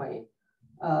some point.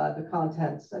 The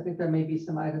contents, I think there may be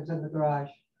some items in the garage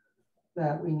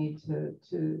that we need to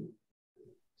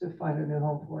find a new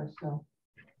home for. So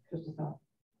just a thought.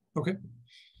 Okay.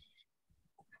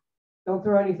 Don't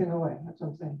throw anything away. That's what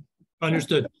I'm saying.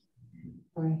 Understood.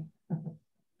 Okay.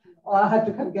 Well, I'll have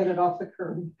to come get it off the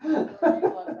curb.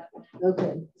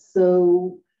 Okay,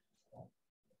 so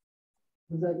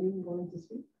was that you wanting to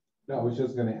speak? No, I was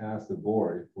just going to ask the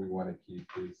board if we want to keep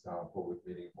this public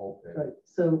meeting open. Right,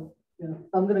 so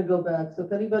I'm going to go back. So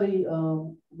if anybody,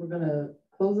 we're going to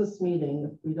close this meeting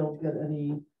if we don't get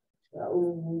any.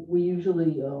 We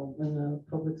usually in the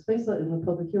public space, in the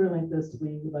public hearing like this,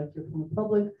 we would like to hear from the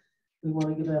public. We want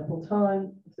to give ample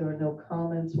time. If there are no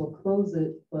comments, we'll close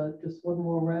it. But just one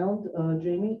more round.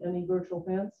 Jamie, any virtual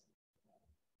fans?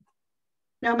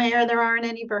 No, Mayor, there aren't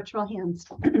any virtual hands.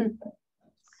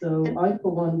 So I,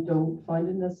 for one, don't find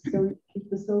it necessary to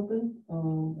keep this open.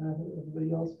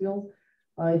 Everybody else feels.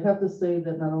 I have to say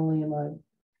that not only am I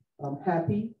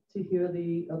happy to hear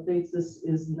the updates, this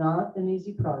is not an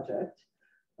easy project.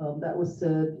 That was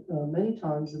said many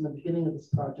times in the beginning of this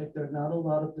project. There are not a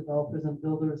lot of developers and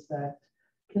builders that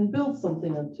can build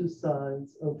something on two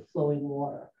sides of flowing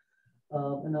water.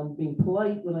 And I'm being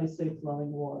polite when I say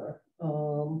flowing water.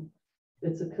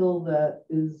 It's a kill that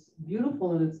is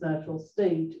beautiful in its natural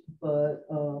state, but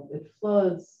it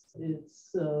floods.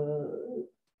 It's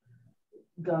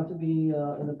got to be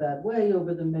in a bad way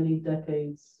over the many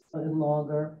decades and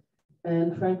longer.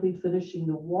 And frankly, finishing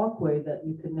the walkway that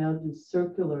you can now do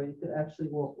circular, you could actually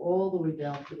walk all the way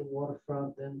down to the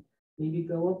waterfront and maybe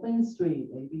go up Main Street,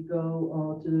 maybe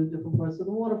go to different parts of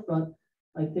the waterfront,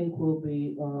 I think will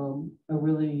be a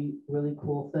really, really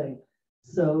cool thing.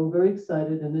 So very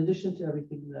excited, in addition to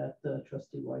everything that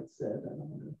Trustee White said. I don't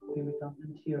want to be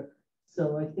redundant here.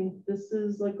 So I think this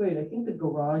is like great. I think the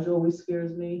garage always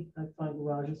scares me. I find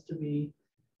garages to be,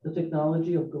 the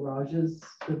technology of garages,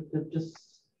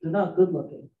 they're not good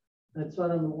looking. That's right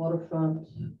on the waterfront.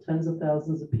 Tens of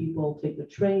thousands of people take the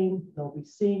train. They'll be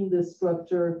seeing this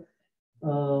structure.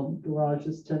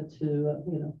 Garages tend to,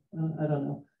 I don't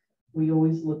know. We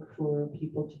always look for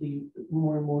people to be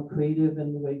more and more creative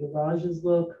in the way garages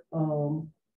look.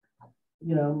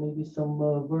 Maybe some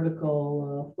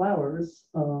vertical flowers,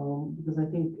 because I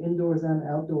think indoors and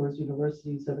outdoors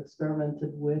universities have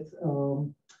experimented with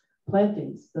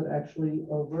plantings that actually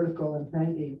are vertical and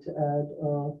hanging to add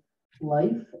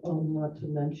life, not to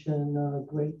mention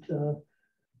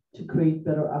to create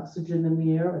better oxygen in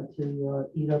the air and to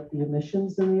eat up the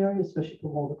emissions in the area, especially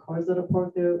from all the cars that are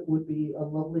parked there. It would be a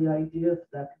lovely idea if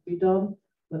that could be done,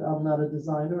 but I'm not a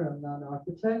designer, I'm not an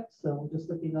architect, so I'm just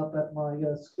looking up at my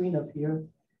screen up here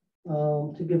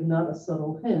to give not a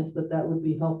subtle hint, but that would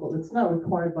be helpful. It's not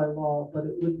required by law, but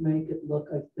it would make it look,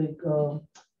 I think,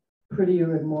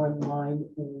 prettier and more in line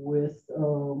with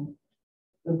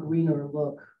a greener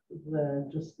look than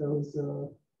just those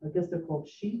I guess they're called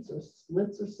sheets or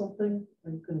slits or something.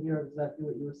 I couldn't hear exactly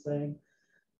what you were saying.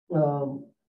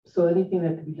 So anything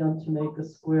that could be done to make a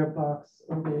square box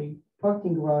of a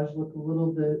parking garage look a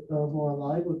little bit more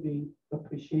alive would be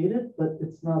appreciated, but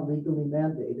it's not legally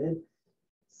mandated.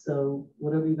 So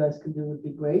whatever you guys can do would be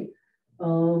great.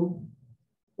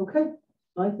 Okay,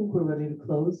 I think we're ready to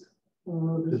close.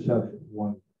 Just have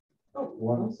one.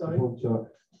 I'm sorry.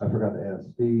 I forgot to ask,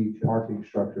 the parking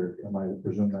structure, am I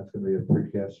presume that's going to be a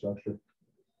precast structure?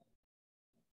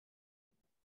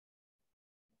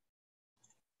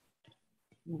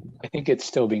 I think it's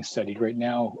still being studied right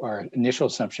now. Our initial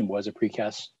assumption was a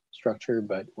precast structure,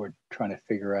 but we're trying to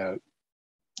figure out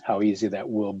how easy that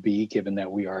will be, given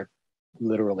that we are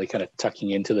literally kind of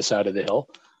tucking into the side of the hill.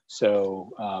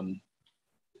 So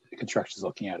the construction is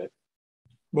looking at it.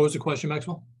 What was the question,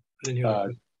 Maxwell? I didn't hear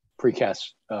that.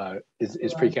 Precast,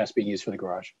 is precast being used for the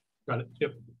garage? Got it,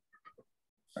 yep.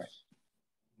 All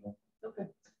right. Okay,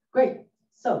 great.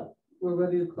 So we're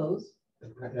ready to close.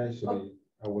 Actually,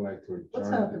 I would like to adjourn. What's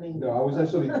happening? No, I was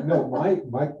actually, no,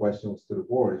 my question was to the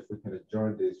board, if we can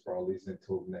adjourn this for at least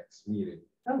until next meeting.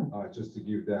 Oh. Just to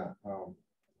give that,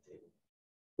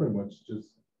 pretty much just,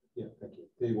 yeah, thank you.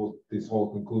 Table this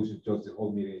whole conclusion, just the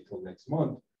whole meeting until next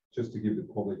month, just to give the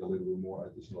public a little bit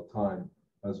more additional time,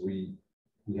 as we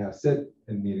have said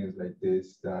in meetings like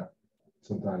this that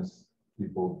sometimes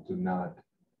people do not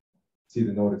see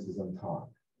the notices on time.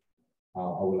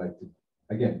 I would like to,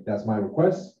 again, that's my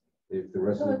request. If the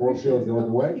rest of the board feels the other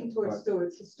way. Looking towards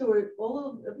Stuart. So Stuart,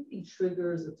 everything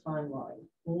triggers a timeline,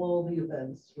 all the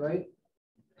events, right?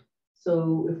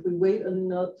 So if we wait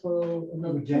another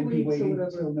 2 weeks or whatever.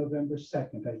 Until November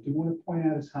 2nd. I do want to point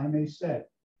out, as Jaime said,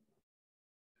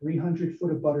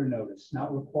 300-foot of butter notice,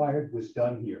 not required, was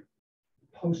done here.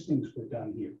 Postings were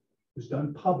done here, was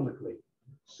done publicly.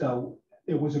 So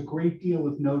there was a great deal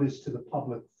of notice to the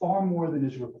public, far more than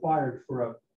is required for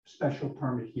a special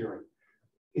permit hearing.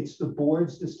 It's the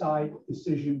board's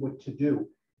decision what to do.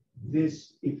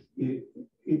 This, if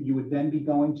you would then be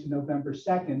going to November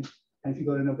 2nd, and if you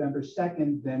go to November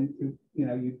 2nd, then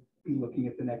you'd be looking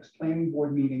at the next planning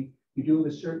board meeting. You do have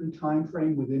a certain time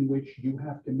frame within which you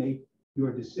have to make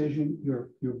your decision. You're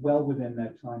well within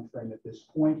that time frame at this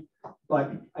point.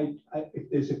 But if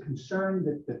there's a concern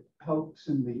that the folks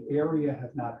in the area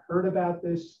have not heard about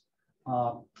this,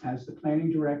 as the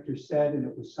planning director said, and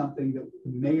it was something that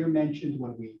the mayor mentioned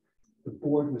when the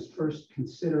board was first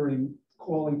considering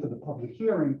calling for the public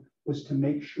hearing, was to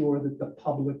make sure that the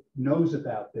public knows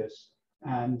about this.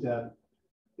 And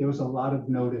there was a lot of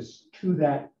notice to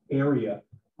that area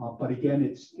But again,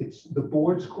 it's the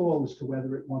board's call as to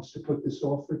whether it wants to put this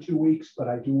off for 2 weeks. But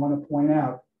I do want to point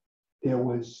out, there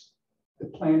was the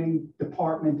planning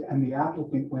department and the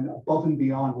applicant went above and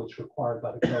beyond what's required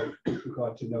by the code with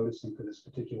regard to noticing for this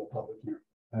particular public hearing.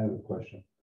 I have a question.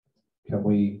 Can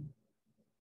we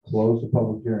close the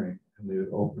public hearing and leave it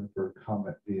open for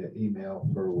comment via email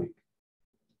for a week?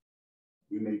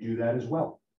 We may do that as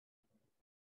well.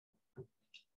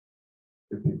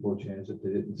 Give people a chance, if they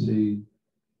didn't see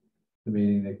the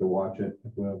meeting, they could watch it.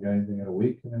 If we don't get anything in a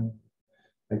week, then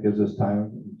that gives us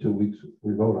time. In 2 weeks,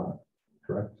 we vote on it.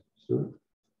 Correct, Stuart?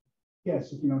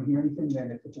 Yes, if you don't hear anything,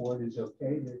 then if the board is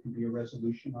okay, there can be a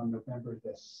resolution on November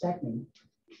the 2nd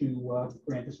to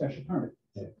grant a special permit.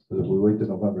 Yeah, because if we wait till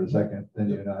November the 2nd, then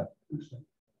you're not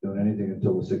doing anything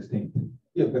until the 16th.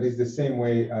 Yeah, but it's the same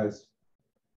way as,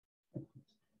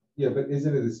 yeah, but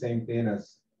isn't it the same thing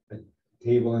as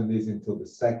tabling this until the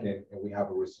 2nd and we have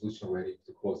a resolution ready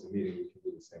to close the meeting? We can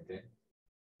do the same thing.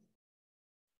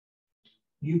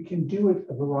 You can do it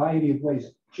a variety of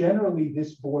ways. Generally,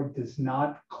 this board does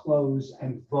not close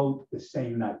and vote the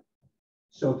same night.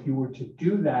 So if you were to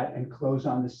do that and close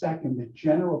on the 2nd, the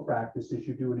general practice is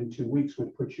you do it in 2 weeks,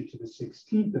 would put you to the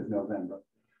 16th of November.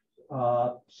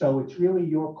 So it's really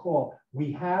your call.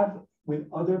 We have, with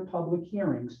other public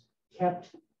hearings,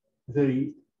 kept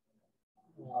the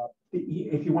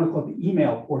if you want to call it the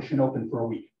email portion open for a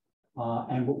week.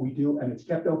 And what we do, and it's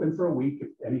kept open for a week, if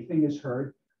anything is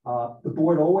heard, the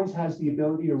board always has the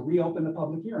ability to reopen the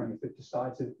public hearing if it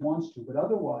decides that it wants to, but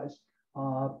otherwise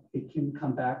it can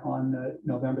come back on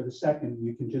November the 2nd.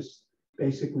 You can just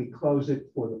basically close it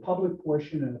for the public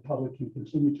portion and the public can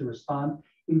continue to respond.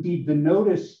 Indeed, the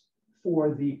notice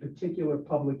for the particular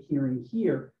public hearing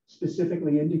here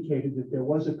specifically indicated that there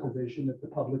was a provision that the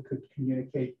public could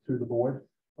communicate through the board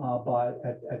at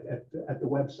the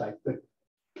website. But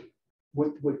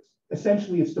what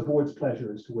essentially it's the board's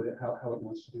pleasure as to how it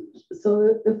wants to do this.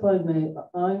 So if I may,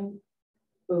 I'm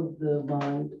of the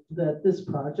mind that this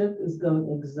project is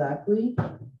going exactly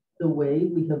the way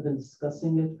we have been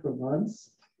discussing it for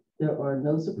months. There are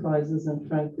no surprises, and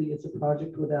frankly, it's a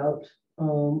project without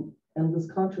endless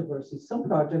controversy. Some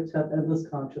projects have endless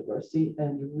controversy,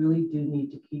 and you really do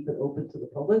need to keep it open to the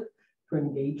public for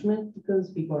engagement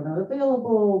because people are not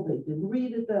available, they didn't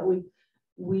read it that week.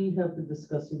 We have been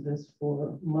discussing this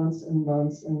for months and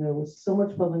months, and there was so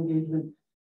much public engagement,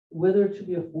 whether it should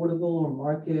be affordable or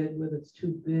market, whether it's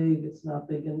too big, it's not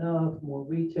big enough, more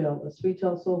retail, less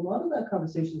retail. So a lot of that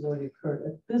conversation has already occurred.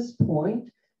 At this point,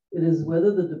 it is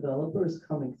whether the developer is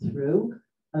coming through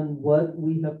and what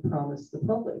we have promised the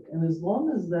public. And as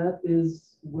long as that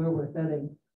is where we're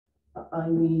heading, I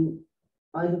mean,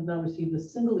 I have not received a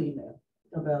single email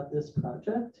about this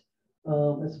project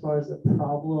as far as a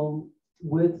problem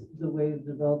with the way the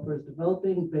developer is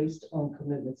developing based on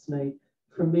commitments made.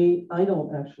 For me, I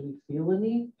don't actually feel a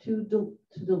need to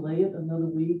delay it another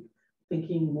week,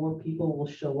 thinking more people will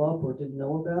show up or didn't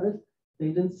know about it. They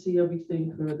didn't see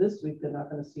everything for this week. They're not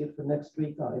going to see it for next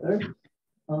week either.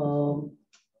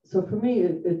 So for me,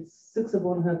 it's 6 of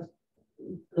one, half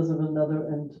dozen of another,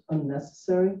 and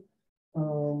unnecessary.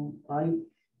 I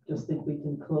just think we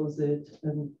can close it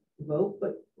and vote.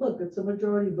 But look, it's a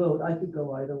majority vote. I could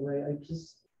go either way. I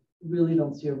just really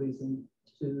don't see a reason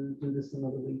to do this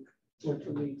another week or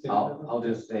 2 weeks. I'll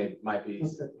just say my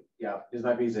piece. Okay. Yeah, because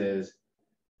my piece is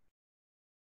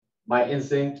my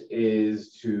instinct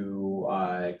is to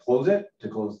close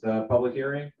the public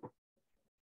hearing.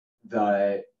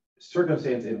 The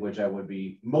circumstance in which I would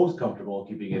be most comfortable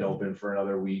keeping it open for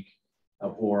another week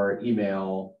for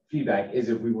email feedback is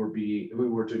if we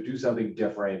were to do something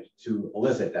different to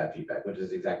elicit that feedback, which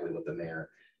is exactly what the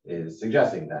mayor is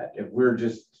suggesting. That if we're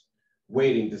just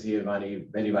waiting to see if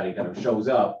anybody kind of shows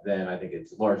up, then I think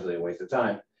it's largely a waste of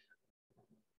time.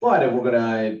 But if we're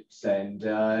gonna send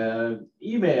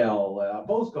email,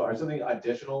 postcard, something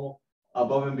additional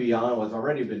above and beyond what's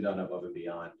already been done above and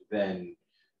beyond, then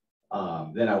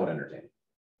I would entertain it.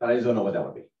 But I just don't know what that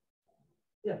would be.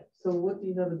 Yeah, so what do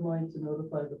you have in mind to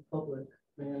notify the public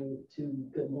and to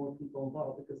get more people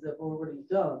involved? Because they've already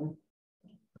done,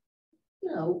 you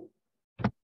know,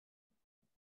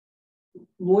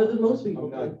 more than most people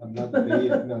do. I'm not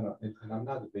debating, no, and I'm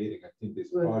not debating. I think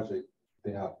this Right. project,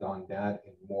 they have done that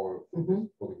and more Mhm.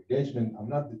 public engagement. I'm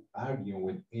not arguing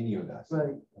with any of that.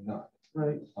 Right. I'm not.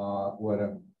 Right. What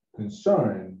I'm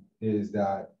concerned is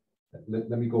that,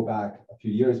 let me go back a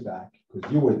few years back,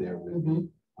 because you were there with me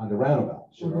on the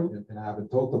roundabout, sure, and I haven't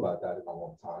talked about that in a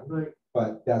long time. Right.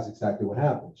 But that's exactly what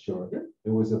happened, sure. Yeah.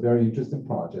 It was a very interesting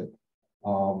project.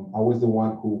 I was the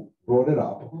one who brought it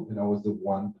up, and I was the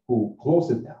one who closed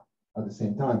it down. at the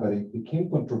same time, but it became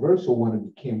controversial when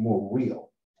it became more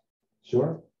real.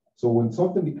 Sure. So when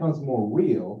something becomes more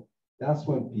real, that's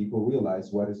when people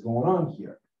realize what is going on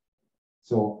here.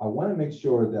 So I want to make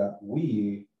sure that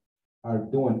we are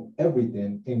doing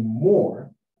everything and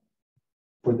more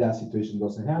for that situation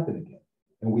doesn't happen again.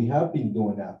 And we have been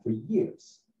doing that for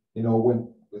years. You know, when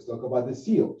let's talk about the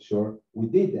seal. Sure, we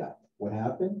did that. What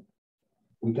happened?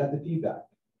 We got the feedback.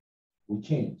 We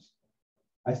changed.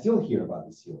 I still hear about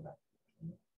the seal now.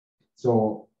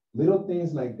 So little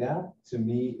things like that to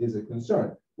me is a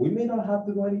concern. We may not have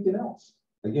to do anything else.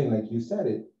 Again, like you said,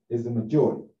 it is the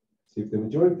majority. So if the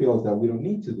majority feels that we don't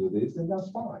need to do this, then that's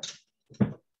fine.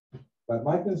 But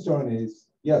my concern is,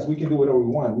 yes, we can do whatever we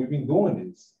want. We've been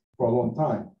doing this for a long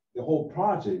time. The whole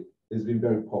project has been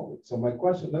very public. So my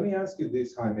question, let me ask you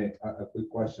this, Jaime, a quick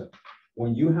question.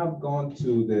 When you have gone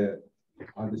to the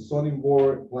zoning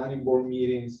board, planning board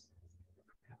meetings,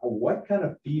 what kind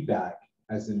of feedback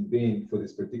has it been for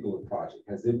this particular project?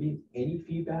 Has there been any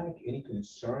feedback, any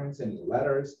concerns, any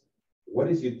letters? What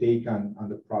is your take on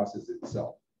the process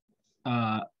itself?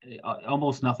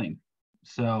 Almost nothing.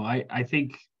 So I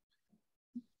think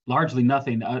largely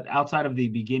nothing outside of the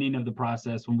beginning of the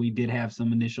process when we did have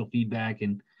some initial feedback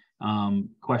and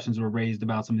questions were raised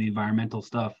about some of the environmental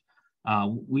stuff.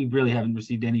 We really haven't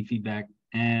received any feedback.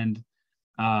 And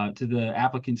to the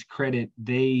applicant's credit,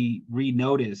 they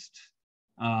re-noticed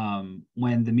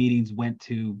when the meetings went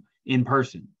to in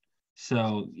person.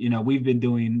 So, you know, we've been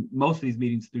doing most of these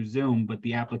meetings through Zoom, but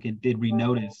the applicant did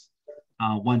re-notice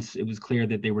once it was clear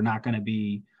that they were not going to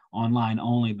be online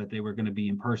only, but they were going to be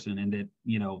in person, and that,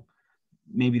 you know,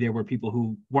 maybe there were people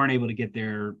who weren't able to get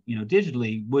there, you know,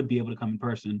 digitally would be able to come in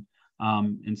person.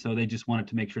 And so they just wanted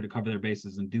to make sure to cover their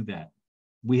bases and do that.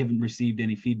 We haven't received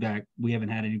any feedback. We haven't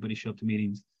had anybody show up to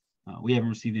meetings. We haven't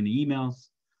received any emails.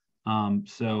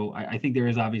 So I think there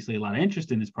is obviously a lot of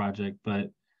interest in this project,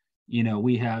 but, you know,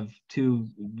 we have two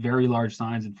very large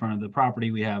signs in front of the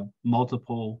property. We have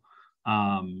multiple,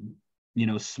 you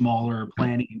know, smaller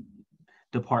planning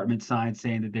department signs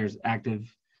saying that there's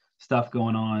active stuff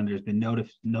going on. There's been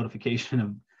notification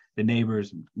of the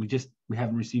neighbors. We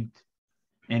haven't received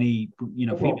any, you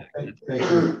know, feedback.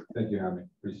 Thank you, Jaime.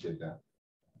 Appreciate that.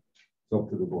 It's up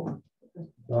to the board.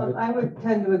 I would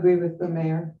tend to agree with the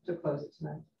mayor to close it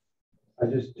tonight. I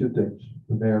just, two things.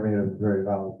 The mayor made a very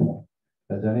valid point.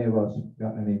 Has any of us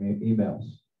gotten any emails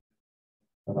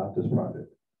about this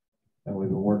project? And we've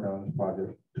been working on this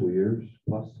project 2 years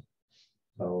plus.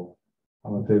 So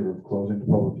I'm in favor of closing the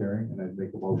public hearing, and I'd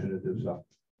make a motion to do so.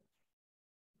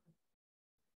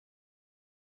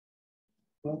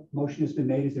 Well, motion has been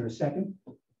made. Is there a second?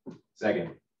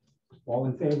 Second. All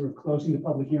in favor of closing the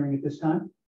public hearing at this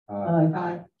time?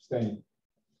 Aye. Staying.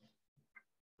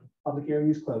 Public hearing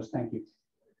is closed. Thank you.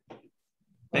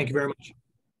 Thank you very much.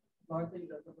 Martha, you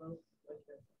got the vote?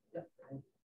 Okay. Yep.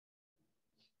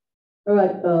 All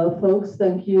right, folks,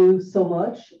 thank you so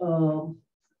much.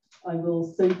 I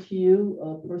will say to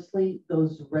you personally,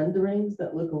 those renderings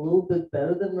that look a little bit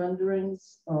better than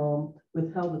renderings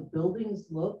with how the buildings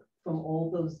look from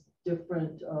all those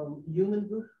different human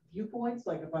viewpoints,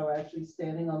 like if I were actually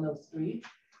standing on those streets,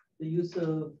 the use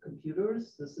of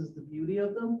computers, this is the beauty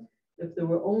of them. If there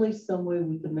were only some way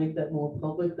we could make that more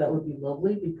public, that would be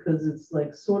lovely, because it's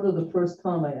like sort of the first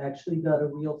time I actually got a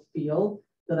real feel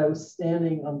that I was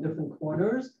standing on different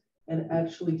corners and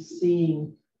actually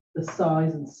seeing the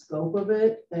size and scope of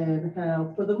it, and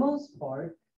how, for the most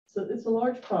part, so it's a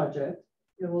large project.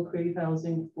 It will create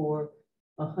housing for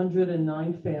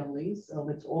 109 families.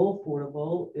 It's all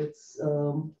affordable. It's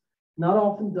not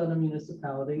often done in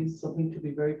municipalities, something to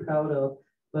be very proud of,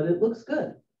 but it looks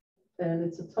good. And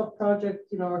it's a tough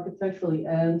project, you know, architecturally,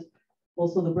 and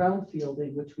also the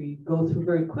brownfielding, which we go through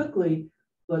very quickly,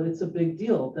 but it's a big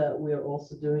deal that we're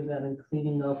also doing that and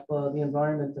cleaning up the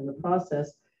environment in the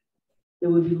process. It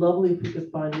would be lovely if we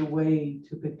could find a way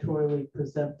to pictorially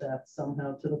present that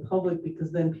somehow to the public,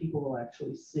 because then people will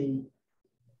actually see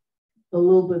a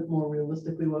little bit more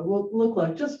realistically what it will look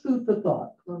like. Just food for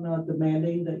thought. We're not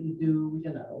demanding that you do,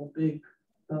 you know, a big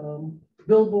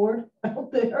billboard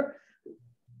out there,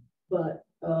 but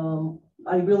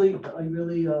I really,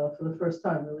 for the first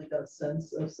time, really got a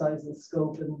sense of size and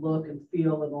scope and look and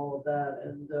feel and all of that.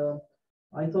 And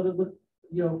I thought it looked,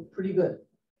 you know, pretty good.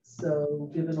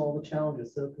 So given all the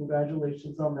challenges, so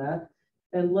congratulations on that.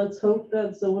 And let's hope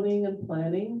that zoning and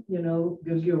planning, you know,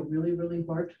 gives you a really, really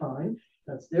hard time.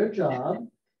 That's their job,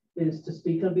 is to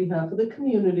speak on behalf of the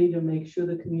community, to make sure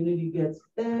the community gets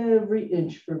every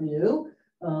inch from you.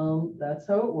 That's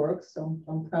how it works. So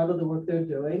I'm proud of the work they're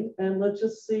doing. And let's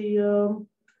just see, oh,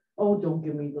 don't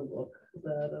give me the look.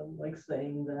 that like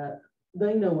saying that.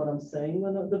 They know what I'm saying.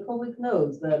 When the public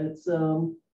knows that it's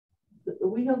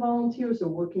we have volunteers who are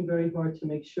working very hard to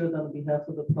make sure that on behalf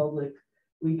of the public,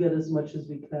 we get as much as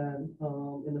we can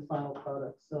in the final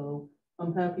product. So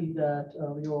I'm happy that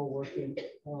you're all working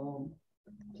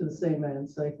to the same end.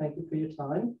 So I thank you for your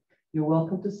time. You're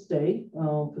welcome to stay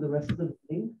for the rest of the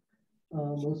meeting.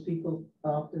 Most people,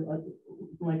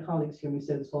 my colleagues hear me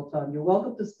say this all the time, you're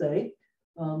welcome to stay.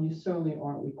 You certainly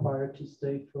aren't required to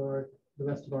stay for the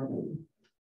rest of our meeting.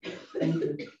 Thank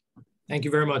you. Thank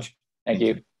you very much. Thank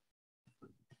you.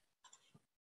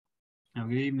 Have a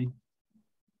good evening.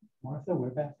 Martha, we're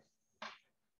back.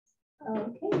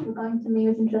 Okay, we're going to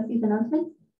mayor's and trustees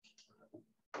announcements.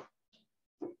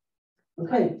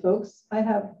 Okay, folks, I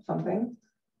have something.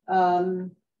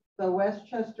 The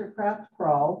Westchester Craft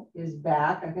Crawl is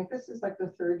back. I think this is like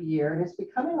the third year, and it's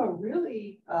becoming a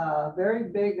really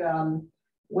very big,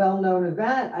 well-known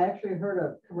event. I actually heard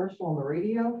a commercial on the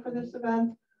radio for this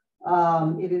event.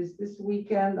 It is this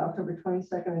weekend, October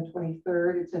 22nd and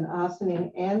 23rd. It's in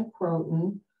Ossining and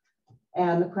Croton.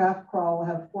 And the Craft Crawl will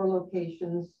have 4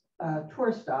 locations,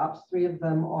 tour stops. 3 of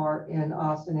them are in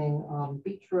Ossining,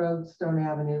 Beach Road, Stone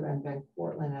Avenue, and Ben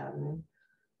Cortlandt Avenue.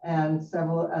 And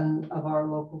several of our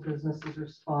local businesses are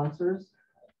sponsors.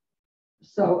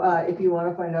 So if you want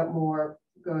to find out more,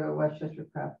 go to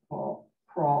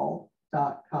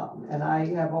westchestercraftcrawl.com. And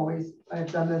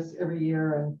I've done this every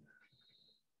year, and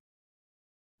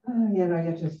you know,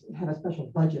 you just have a special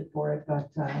budget for it, but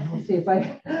we'll see if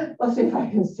I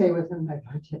can stay within my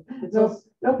budget.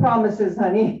 No promises,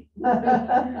 honey.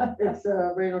 It's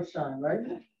rain or shine,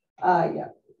 right? Yeah.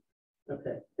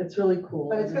 Okay, it's really cool.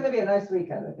 But it's going to be a nice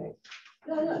weekend, I think.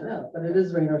 No, but it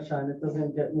is rain or shine. It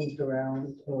doesn't get moved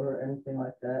around or anything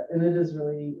like that. And it is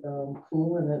really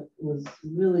cool. And it was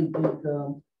really big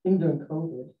thing during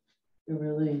COVID. It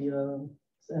really,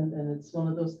 and it's one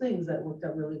of those things that worked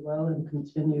out really well and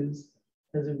continues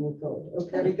as we move forward.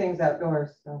 Okay. Everything's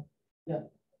outdoors, so. Yeah.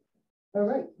 All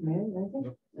right, man,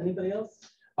 anything? Anybody else?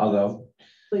 I'll go.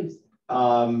 Please.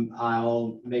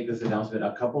 I'll make this announcement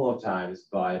a couple of times,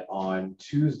 but on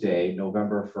Tuesday,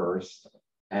 November 1st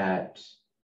at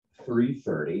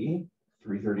 3:30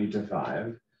 to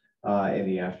 5 in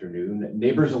the afternoon,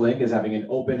 Neighbors Link is having an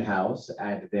open house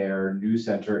at their new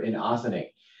center in Ossining.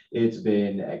 It's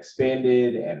been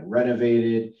expanded and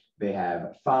renovated. They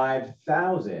have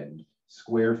 5,000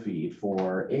 square feet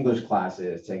for English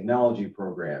classes, technology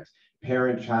programs,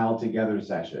 parent-child together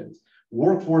sessions,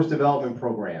 workforce development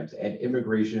programs, and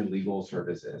immigration legal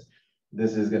services.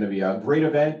 This is going to be a great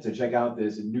event to check out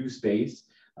this new space.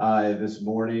 This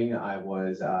morning, I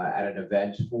was at an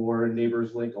event for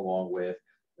Neighbors Link along with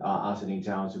Ossining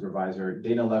Town Supervisor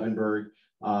Dana Levenberg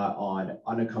on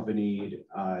unaccompanied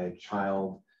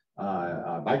child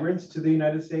migrants to the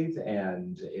United States.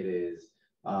 And it is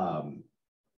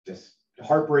just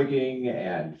heartbreaking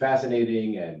and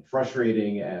fascinating and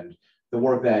frustrating, and the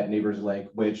work that Neighbors Link,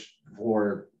 which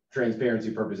for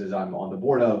transparency purposes I'm on the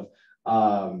board of,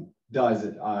 does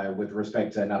with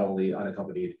respect to not only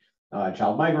unaccompanied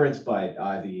child migrants, but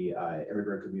the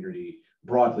immigrant community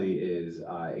broadly is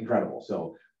incredible.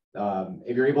 So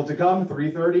if you're able to come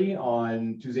 3:30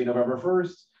 on Tuesday, November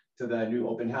 1st to the new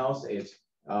open house, it's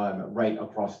right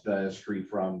across the street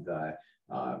from the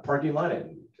parking lot,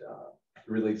 and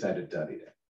really excited to be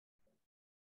there.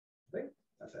 Great,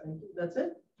 that's it. That's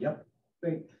it? Yep.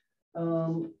 Great.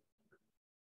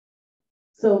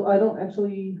 So I don't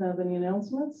actually have any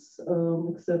announcements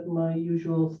except my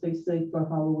usual stay safe for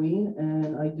Halloween.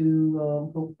 And I do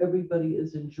hope everybody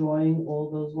is enjoying all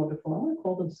those wonderful, I'm going to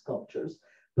call them sculptures,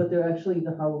 but they're actually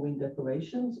the Halloween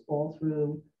decorations all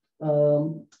through.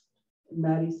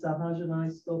 Maddie Sahaj and I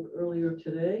spoke earlier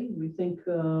today. We think,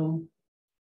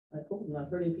 I hope I'm not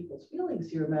hurting people's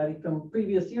feelings here, Maddie, from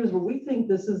previous years, but we think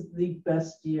this is the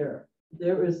best year.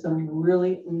 There is some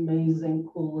really amazing,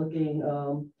 cool looking,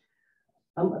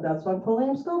 that's why I'm calling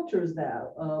them sculptures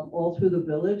now, all through the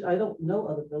village. I don't know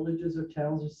other villages or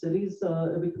towns or cities.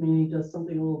 Every community does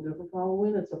something a little different for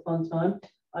Halloween. It's a fun time.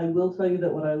 I will tell you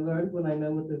that what I learned when I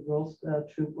met with the Girl Scout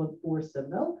Troop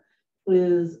 1470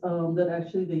 is that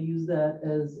actually they use that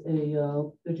as a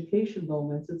education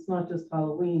moment. It's not just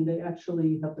Halloween. They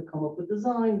actually have to come up with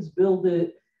designs, build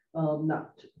it,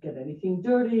 not get anything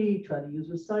dirty, try to use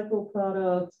recycled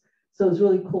products. So it's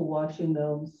really cool watching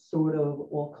them sort of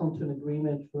all come to an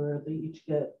agreement where they each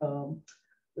get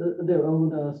their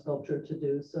own sculpture to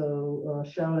do. So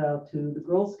shout out to the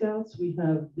Girl Scouts. We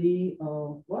have the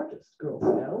largest Girl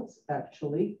Scouts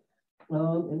actually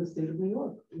in the state of New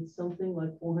York. It's something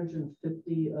like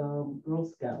 450 Girl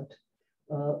Scout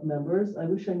members. I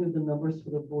wish I knew the numbers for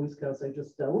the Boy Scouts. I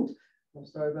just don't. I'm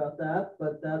sorry about that,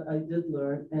 but that I did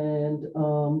learn, and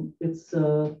it's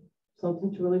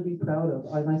something to really be proud of.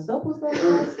 I myself was not a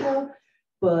Boy Scout,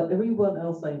 but everyone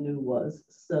else I knew was.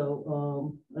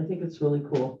 So I think it's really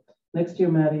cool. Next year,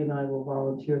 Maddie and I will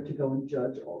volunteer to go and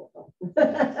judge all of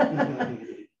them.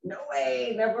 No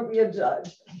way, never be a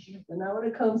judge. And now when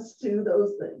it comes to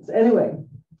those things. Anyway,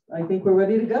 I think we're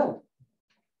ready to go.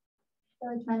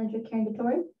 Village Manager Karen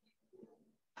DeTore.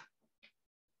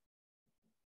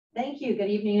 Thank you. Good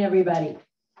evening, everybody.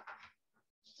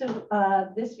 So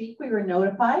this week we were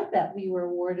notified that we were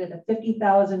awarded a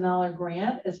 $50,000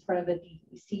 grant as part of the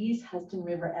DEC's Hudson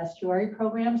River Estuary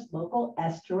Program's local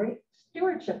estuary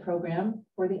stewardship program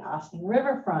for the Ossining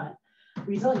Riverfront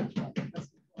Resilience Program.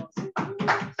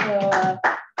 So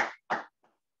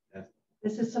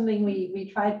this is something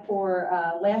we tried for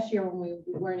last year when we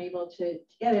weren't able to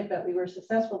get it, but we were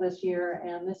successful this year,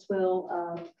 and this will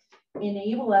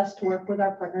enable us to work with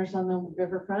our partners on the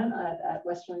riverfront at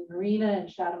Western Marina and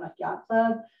Chatham Yacht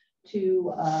Club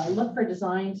to look for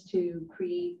designs to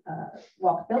create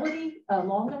walkability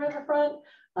along the riverfront,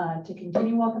 to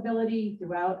continue walkability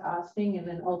throughout Ossining, and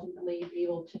then ultimately be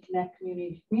able to connect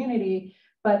community to community,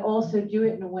 but also do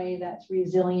it in a way that's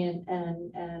resilient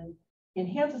and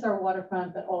enhances our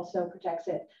waterfront, but also protects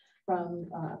it from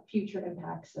future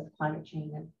impacts of climate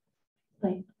change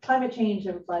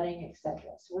and flooding, etc.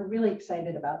 So we're really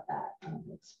excited about that.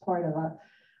 It's part of a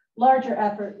larger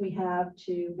effort we have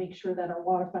to make sure that our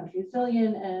waterfront is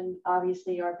resilient, and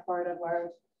obviously are part of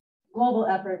our global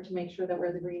effort to make sure that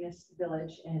we're the greenest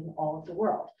village in all of the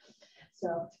world.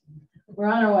 So we're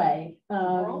on our way.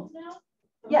 World now?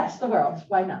 Yes, the world.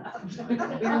 Why not?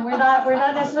 we're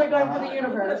not necessarily going for the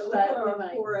universe, but we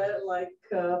might. Like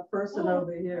person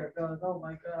over here going, oh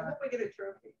my God. I hope we get a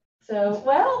trophy. So,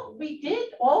 well, we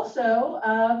did also.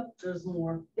 There's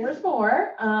more. There's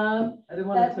more. I didn't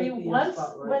want that to take we the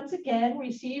once again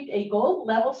received a gold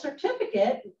level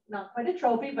certificate, not quite a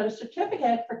trophy, but a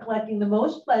certificate for collecting the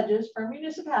most pledges for a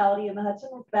municipality in the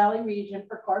Hudson Valley region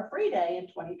for Car Free Day in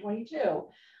 2022.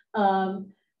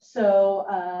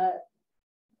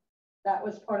 That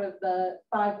was part of the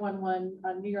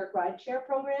 511 New York Rideshare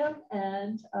program,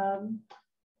 and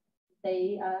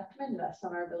they commended us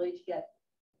on our ability to get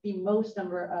the most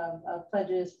number of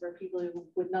pledges for people who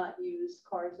would not use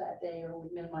cars that day or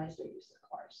would minimize their use of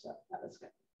cars. So that was good.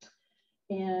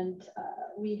 And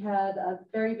we had a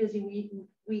very busy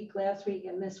week last week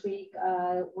and this week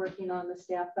working on the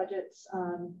staff budgets.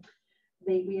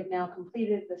 We have now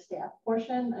completed the staff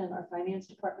portion, and our finance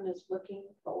department is looking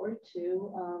forward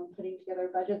to putting together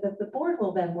a budget that the board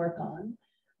will then work on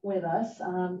with us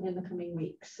in the coming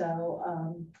weeks. So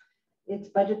it's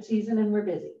budget season and we're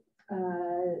busy.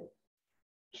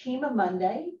 Chima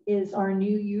Monday is our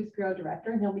new Youth Bureau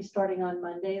Director, and he'll be starting on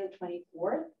Monday, the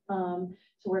 24th.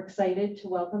 So we're excited to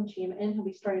welcome Chima in. He'll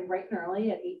be starting bright and early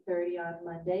at 8:30 on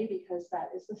Monday, because that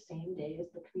is the same day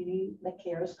as the Community That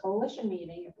Cares Coalition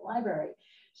meeting at the library.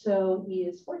 So he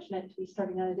is fortunate to be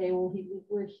starting on a day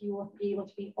where he will be able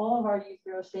to meet all of our Youth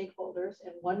Bureau stakeholders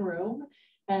in one room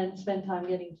and spend time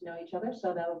getting to know each other.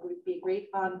 So that will be a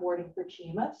great onboarding for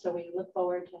Chima. So we look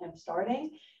forward to him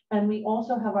starting. And we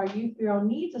also have our Youth Bureau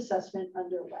Needs Assessment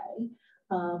underway.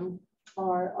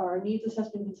 Our needs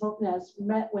assessment consultant has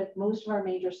met with most of our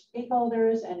major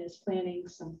stakeholders and is planning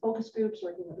some focus groups,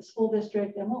 working with the school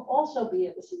district, and will also be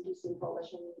at the CGC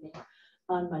Coalition meeting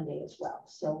on Monday as well.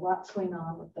 So lots going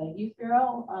on with the Youth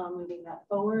Bureau, moving that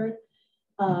forward.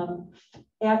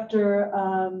 After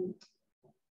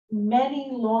many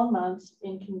long months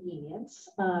inconvenience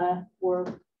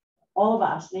for all of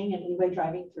Ossining and anybody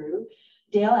driving through,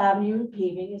 Dale Avenue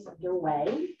paving is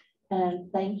underway.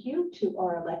 And thank you to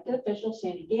our elected official,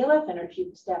 Sandy Galiff, and our Chief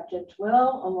of Staff, Jed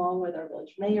Twill, along with our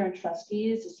village mayor and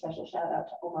trustees. A special shout out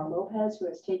to Omar Lopez, who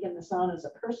has taken this on as a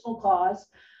personal cause,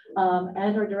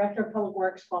 and our Director of Public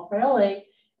Works, Paul Fraioli,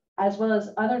 as well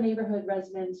as other neighborhood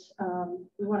residents.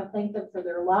 We want to thank them for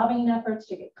their lobbying efforts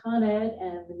to get Con Ed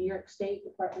and the New York State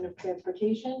Department of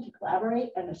Transportation to collaborate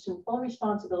and assume full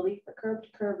responsibility for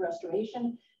curb-to-curb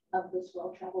restoration of this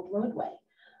well-traveled roadway.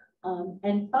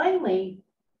 And finally,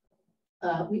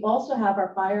 we also have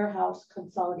our firehouse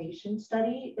consolidation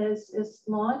study is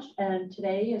launched, and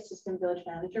today Assistant Village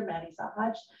Manager Maddie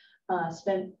Zahach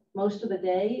spent most of the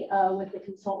day with the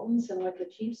consultants and with the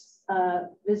chiefs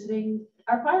visiting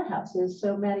our firehouses.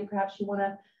 So Maddie, perhaps you want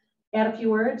to add a few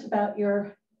words about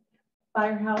your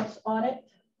firehouse audit?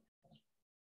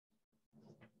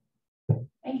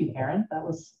 Thank you, Karen. Karen. That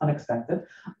was unexpected.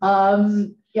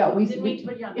 Yeah, Didn't mean to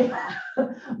put you on the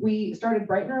spot. we started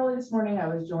bright and early this morning. I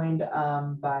was joined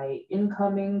by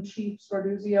incoming Chief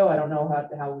Sorduzio. I don't know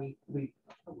how we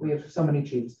have so many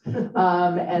chiefs.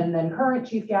 And then current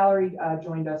Chief Gallery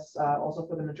joined us also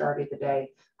for the majority of the day.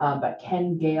 But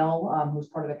Ken Gale, who's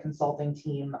part of the consulting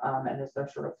team and is their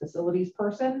sort of facilities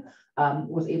person,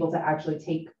 was able to actually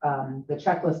take the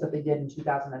checklist that they did in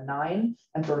 2009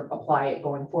 and sort of apply it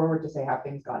going forward to say, have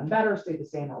things gotten better, stayed the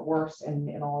same, or worse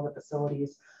in all the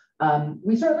facilities.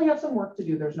 We certainly have some work to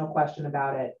do. There's no question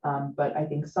about it. But I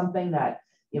think something that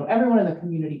everyone in the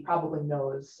community probably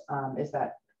knows is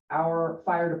that our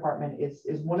fire department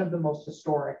is one of the most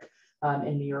historic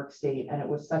in New York State. And it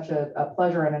was such a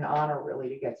pleasure and an honor really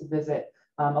to get to visit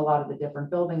a lot of the different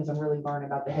buildings and really learn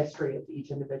about the history of each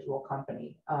individual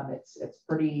company. It's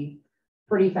pretty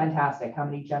fantastic how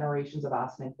many generations of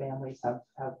Ossining families have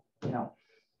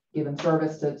given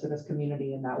service to this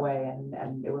community in that way.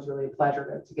 And it was really a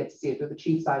pleasure to get to see it through the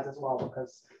chief's eyes as well,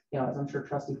 because, as I'm sure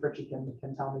Trustee Fritchie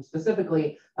can tell me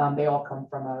specifically, they all come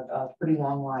from a pretty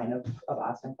long line of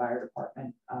Ossining Fire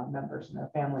Department members and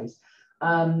their families.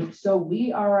 So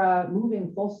we are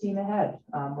moving full steam ahead.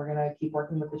 We're going to keep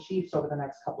working with the chiefs over the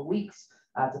next couple of weeks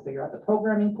to figure out the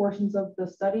programming portions of the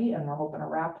study, and we're hoping to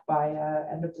wrap by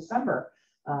end of December.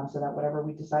 So that whatever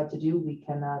we decide to do, we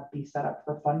can be set up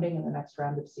for funding in the next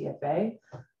round of CFA,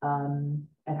 and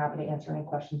happy to answer any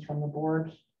questions from the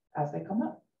board as they come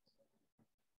up.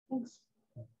 Thanks.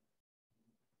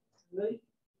 Right.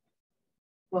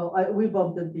 Well, we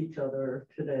bumped into each other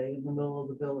today in the middle of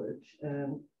the village,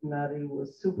 and Maddie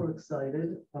was super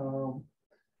excited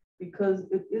because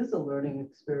it is a learning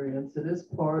experience. It is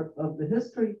part of the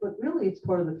history, but really it's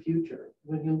part of the future.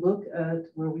 When you look at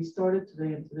where we started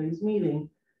today in today's meeting,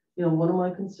 one of my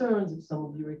concerns, if some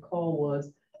of you recall,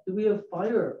 was, do we have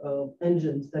fire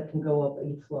engines that can go up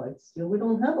 8 flights? We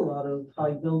don't have a lot of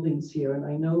high buildings here. And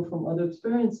I know from other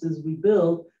experiences we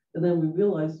build, and then we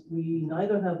realize we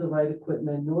neither have the right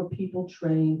equipment nor people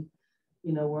trained.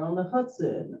 We're on the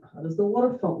Hudson. How does the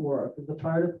waterfront work? Is the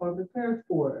fire department prepared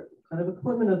for it? What kind of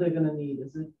equipment are they going to need?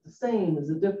 Is it the same? Is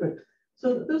it different?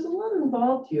 So there's a lot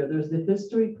involved here. There's the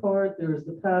history part, there's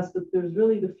the past, but there's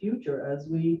really the future as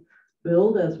we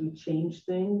build, as we change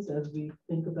things, as we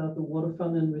think about the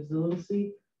waterfront and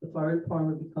resiliency. The fire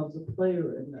department becomes a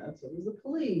player in that. So does the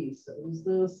police, so does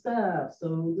the staff,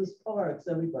 so does parks,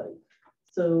 everybody.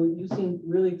 So you seem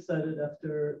really excited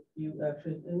after you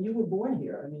actually, and you were born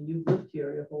here. I mean, you've lived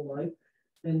here your whole life,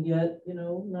 and yet,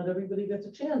 not everybody gets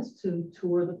a chance to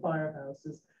tour the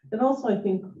firehouses. And also, I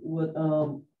think what,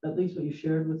 at least what you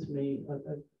shared with me,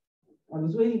 I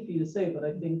was waiting for you to say, but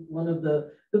I think one of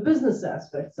the business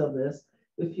aspects of this,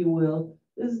 if you will,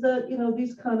 is that,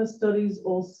 these kind of studies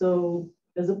also,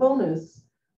 as a bonus,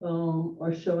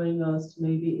 are showing us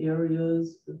maybe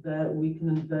areas that we can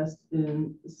invest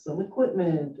in some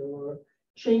equipment or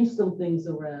change some things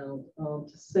around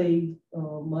to save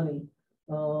money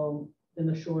in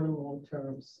the short and long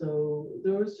term. So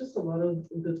there was just a lot of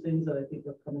good things that I think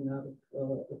are coming out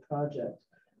of the project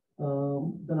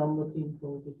that I'm looking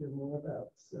forward to hear more about.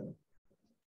 So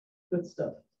good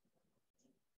stuff.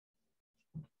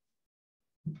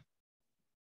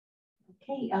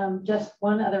 Okay, just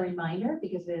one other reminder,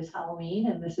 because it is Halloween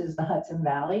and this is the Hudson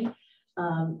Valley.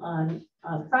 On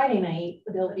Friday night,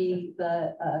 there'll be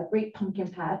the Great Pumpkin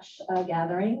Patch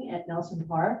gathering at Nelson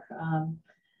Park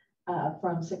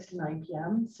from 6 to 9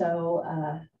 p.m. So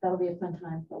that'll be a fun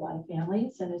time for a lot of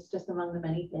families, and it's just among the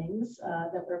many things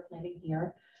that we're planning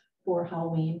here for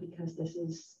Halloween, because this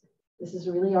is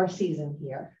really our season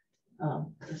here.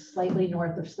 Just slightly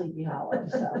north of Sleepy Hollow.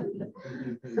 So.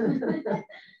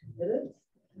 It is.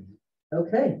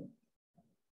 Okay.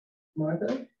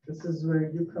 Martha, this is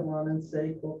where you come on and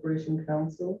say Corporation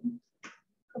Council.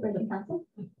 Corporation Council,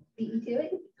 beat you to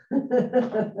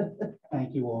it.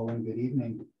 Thank you all and good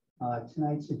evening.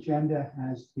 Tonight's agenda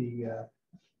has the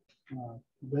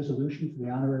resolution for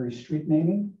the honorary street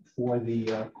naming for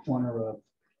the corner of,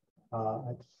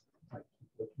 I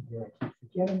keep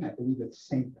forgetting, I believe it's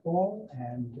St. Paul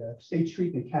and State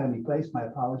Street and Academy Place. My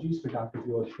apologies for Dr.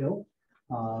 George Hill.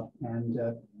 And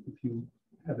if you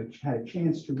have had a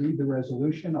chance to read the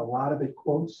resolution, a lot of it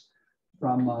quotes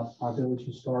from our village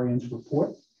historian's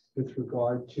report with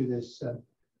regard to this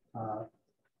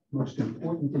most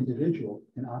important individual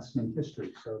in Ossining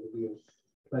history. So it'll be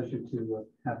a pleasure to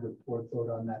have the board vote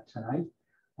on that tonight.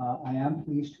 I am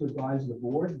pleased to advise the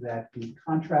board that the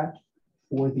contract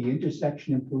for the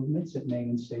intersection improvements at Main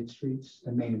and State Streets,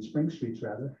 and Main and Spring Streets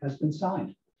rather, has been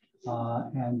signed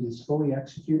and is fully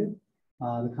executed.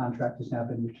 The contract has now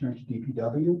been returned to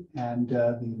DPW, and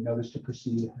the notice to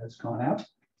proceed has gone out,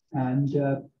 and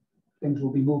things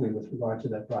will be moving with regard to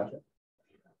that project.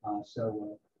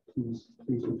 So please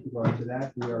with regard to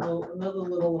that, we are Another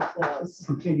little applause.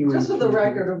 continuing. Just for the to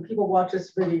record, when people watch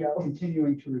this video.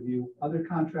 Continuing to review other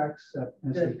contracts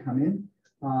as they come in.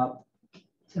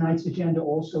 Tonight's agenda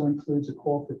also includes a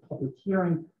call for public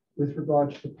hearing with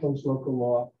regard to proposed local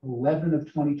law 11 of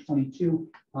 2022.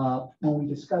 When we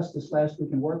discussed this last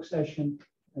week in work session,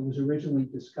 it was originally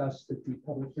discussed that the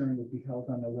public hearing would be held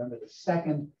on November the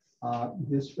 2nd.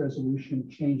 This resolution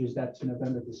changes that to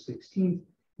November the 16th.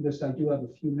 Because I do have a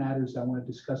few matters I want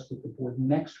to discuss with the board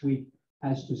next week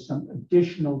as to some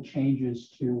additional changes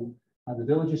to the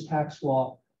village's tax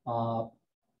law,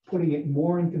 putting it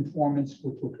more in conformance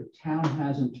with what the town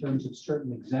has in terms of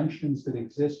certain exemptions that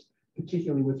exist,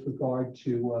 particularly with regard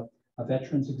to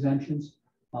veterans exemptions.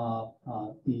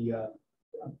 The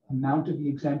amount of the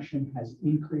exemption has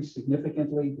increased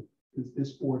significantly because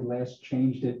this board last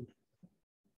changed it,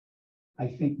 I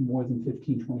think, more than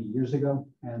 15, 20 years ago,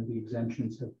 and the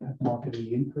exemptions have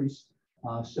markedly increased.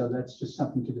 So that's just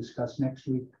something to discuss next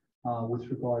week with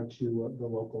regard to the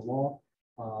local law.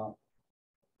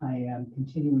 I am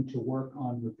continuing to work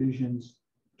on revisions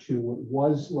to what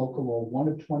was local law 1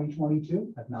 of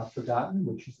 2022. I've not forgotten,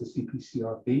 which is the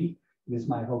CPCRB. It is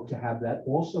my hope to have that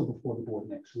also before the board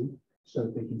next week so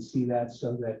that they can see that,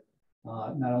 so that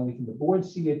not only can the board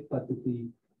see it, but that the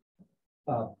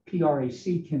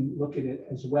PRAC can look at it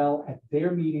as well at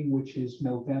their meeting, which is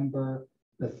November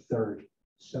the 3rd.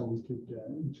 So we could,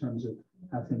 in terms of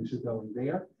how things are going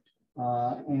there.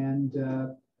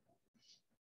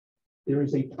 There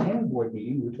is a planning board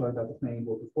meeting. We were talking about the planning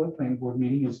board before. The planning board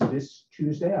meeting is this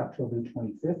Tuesday, October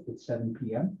 25th at 7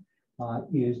 p.m.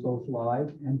 It is both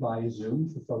live and via Zoom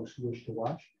for folks who wish to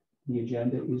watch. The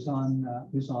agenda is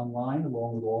online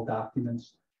along with all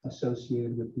documents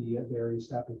associated with the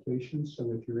various applications.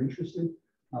 So if you're interested,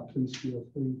 please feel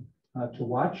free to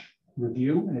watch,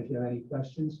 review, and if you have any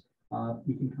questions,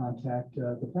 you can contact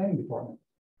the planning department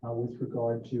with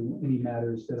regard to any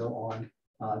matters that are on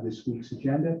this week's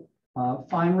agenda.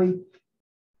 Finally,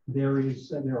 there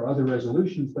are other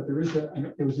resolutions, but there was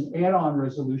an add-on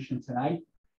resolution tonight,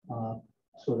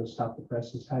 sort of stop the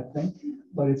presses type thing,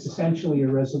 but it's essentially a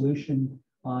resolution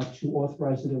to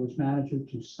authorize the village manager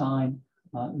to sign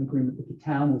an agreement with the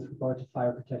town with regard to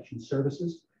fire protection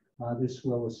services. This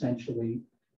will essentially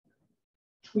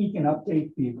tweak and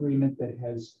update the agreement that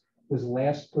was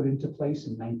last put into place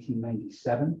in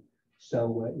 1997.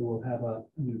 So it will have a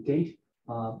new date.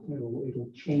 It'll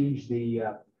change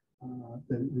the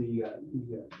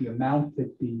amount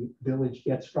that the village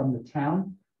gets from the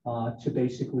town to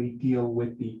basically deal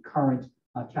with the current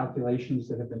calculations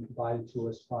that have been provided to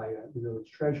us by the village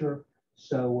treasurer.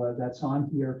 So that's on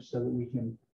here so that we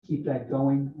can keep that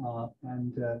going. How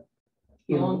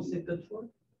long is it good for?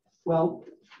 Well,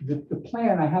 the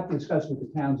plan, I have to discuss with the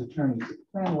town's attorneys. The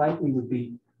plan likely would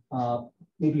be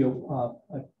maybe a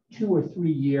 2 or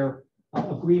 3 year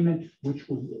agreement, which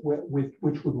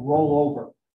would roll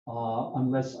over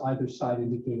unless either side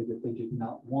indicated that they did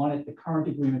not want it. The current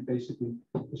agreement basically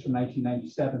is from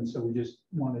 1997, so we just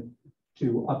wanted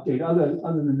to update.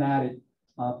 Other than that, it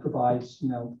provides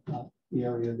the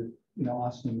area that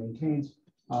Austin maintains,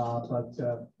 but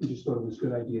we just thought it was a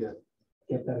good idea to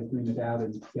get that agreement out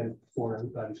and get it before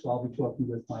everybody. So I'll be talking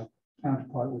with my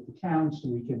counterpart with the town so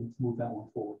we can move that one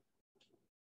forward.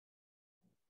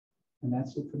 And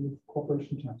that's it for the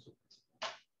Corporation Council.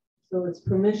 So it's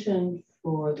permission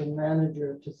for the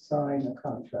manager to sign a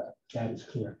contract. That is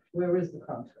clear. Where is the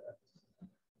contract?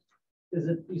 Is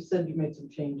it, you said you made some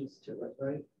changes to it,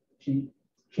 right?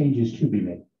 Changes to be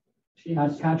made.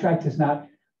 Changes. Contract is not,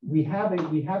 we have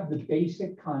the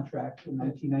basic contract from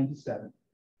 1997.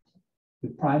 The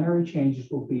primary changes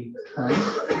will be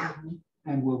terms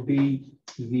and will be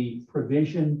the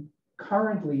provision,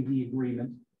 currently the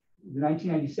agreement, the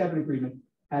 1997 agreement,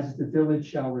 as the village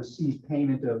shall receive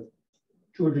payment of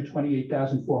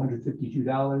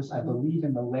 $228,452. I believe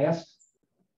in the last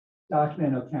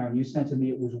document, oh, Karen, you sent to me,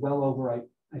 it was well over, I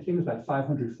think it was about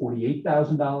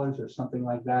 $548,000 or something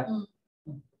like that.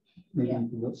 Maybe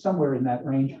somewhere in that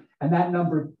range. And that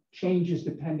number changes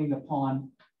depending upon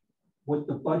what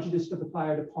the budget is for the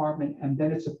fire department, and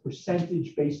then it's a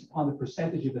percentage based upon the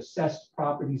percentage of assessed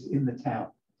properties in the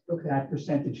town. Okay. That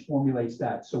percentage formulates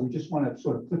that. So we just want to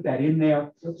sort of put that in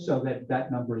there so that that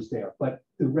number is there. But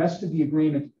the rest of the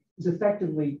agreement is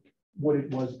effectively what it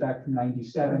was back from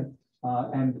 97.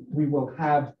 And we will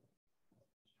have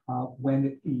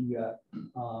When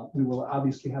we will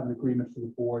obviously have an agreement for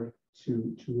the board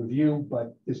to review,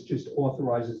 but this just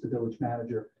authorizes the village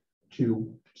manager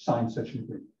to sign such an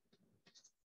agreement.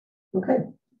 Okay.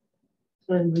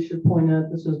 And we should point out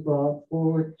this was brought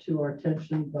forward to our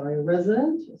attention by a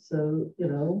resident. So, you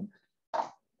know,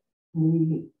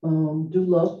 we do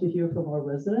love to hear from our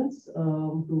residents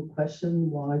who question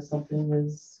why something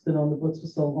has been on the books for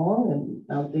so long and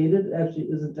outdated. Actually,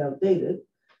 isn't outdated.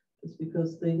 It's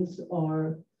because things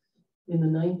are in the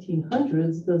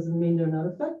 1900s doesn't mean they're not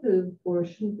effective or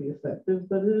shouldn't be effective,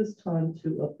 but it is time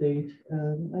to update.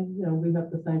 And you know, we have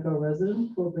to thank our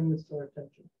residents for bringing this to our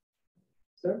attention.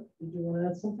 Sir, did you want to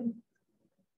add something?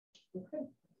 Okay.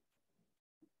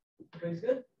 Very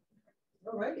good.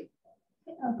 All righty.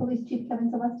 Police Chief Kevin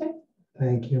Sylvester.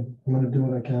 Thank you. I'm going to do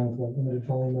what I can with what limited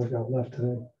volume I've got left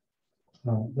today.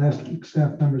 Last week,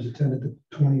 staff members attended the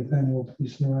 20th annual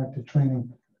Police Interactive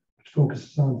Training, which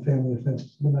focuses on family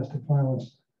offenses and domestic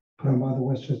violence, put on by the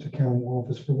Westchester County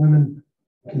Office for Women,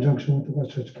 in conjunction with the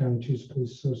Westchester County Chiefs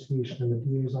Police Association and the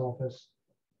DA's office.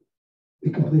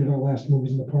 We completed our last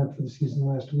Movies in the Park for the season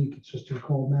last week. It's just too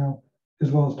cold now, as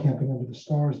well as Camping Under the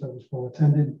Stars. That was well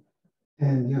attended.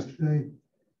 And yesterday,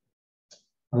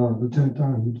 Lieutenant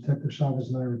Donahue, Detective Chavez,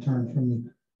 and I returned from the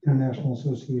International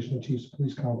Association of Chiefs of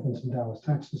Police Conference in Dallas,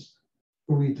 Texas,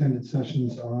 where we attended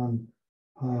sessions on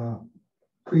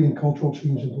creating cultural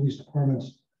change in police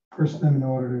departments, First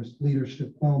Amendment auditors,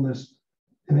 leadership, wellness,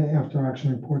 and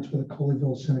after-action reports for the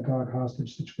Colleyville Synagogue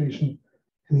hostage situation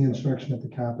and the insurrection at the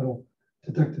Capitol.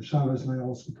 Detective Chavez and I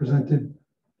also presented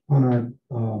on our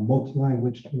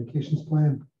multi-language communications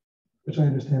plan, which I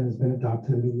understand has been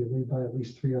adopted immediately by at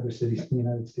least 3 other cities in the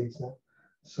United States now.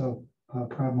 So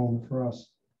proud moment for us.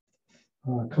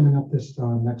 Coming up this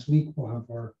next week, we'll have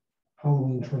our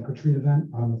Halloween trunk or treat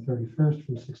event on the 31st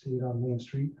from 6 to 8 on Main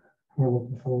Street. We're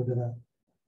looking forward to that.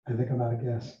 I think I'm out of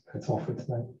gas. That's all for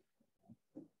tonight.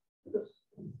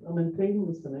 I'm in pain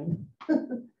listening.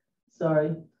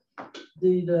 Sorry.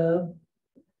 Did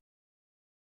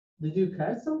you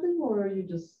catch something or are you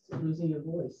just losing your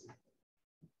voice?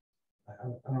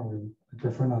 I don't really, I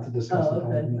prefer not to discuss it.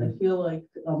 Okay. I feel like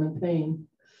I'm in pain.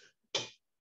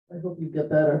 I hope you get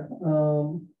better.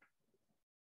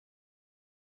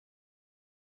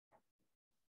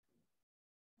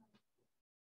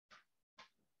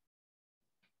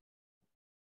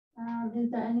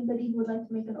 Is there anybody who would like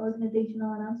to make an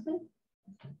organizational announcement?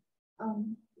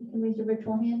 You can raise your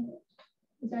virtual hand.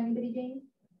 Is there anybody, Jane?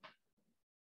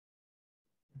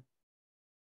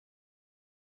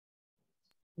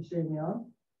 Is Jamie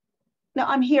on? No,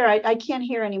 I'm here. I can't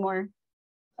hear anymore.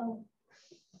 Oh,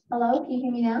 hello. Can you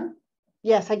hear me now?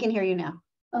 Yes, I can hear you now.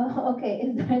 Oh, okay.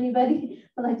 Is there anybody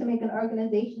who would like to make an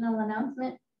organizational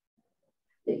announcement?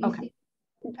 Okay.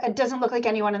 It doesn't look like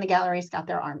anyone in the gallery's got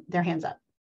their hands up,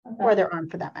 okay, or their arm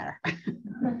for that matter.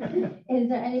 Is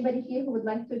there anybody here who would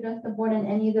like to address the board on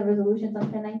any of the resolutions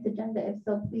on tonight's agenda? If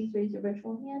so, please raise your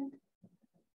virtual hand.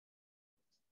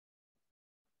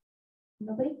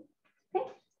 Nobody? Okay.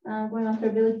 Going on to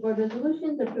our village board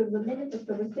resolutions, approve the minutes of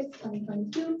October 6,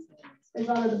 2022. As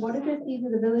well as the board of trustees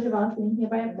of the village of Austin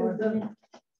hereby approve the minutes.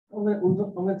 I'm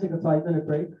going to take a 5-minute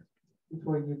break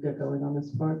before you get going on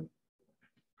this part.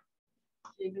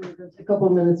 We're going to take a couple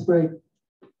of minutes break.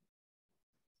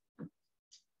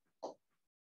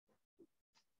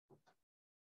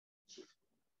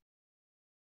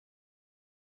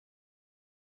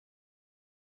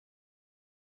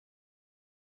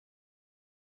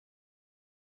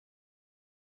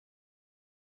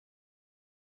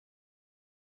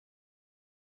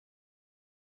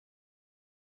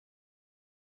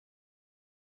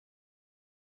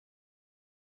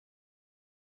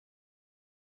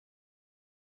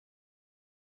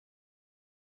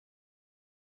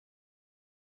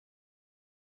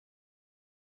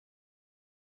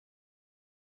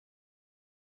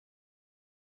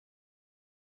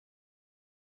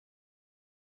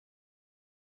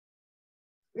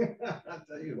 I'll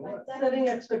tell you what. Setting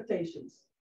expectations.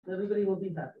 Everybody will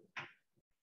be happy.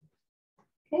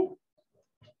 Okay.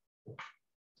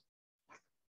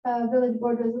 Village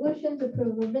board resolutions,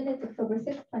 approval of minutes, October 6,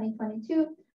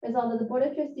 2022. Resolved that the board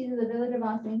of trustees of the village of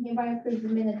Austin hereby approves the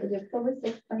minutes of the October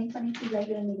 6, 2022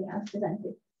 regular meeting as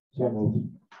presented. So moved.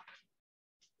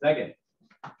 Second.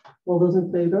 All those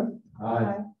in favor?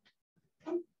 Aye.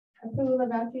 Approval of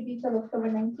voucher detail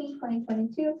October 19,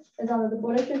 2022. Resolved that the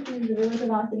board of trustees of the village of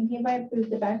Austin hereby approves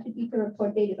the voucher detail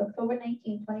report dated October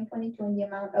 19, 2022 in the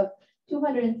amount of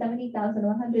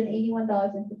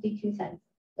 $270,181.52. Do you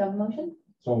have a motion?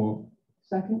 So moved.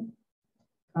 Second.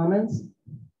 Comments?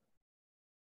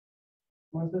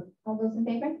 Martha? All those in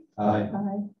favor? Aye.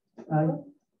 Aye. Aye.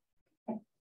 Okay.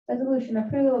 Resolution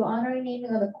approval of honorary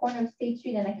naming of the corner of State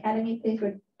Street and Academy Place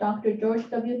for Dr. George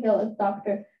W. Hill as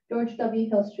Dr. George W.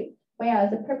 Hill Street.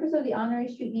 Whereas the purpose of the honorary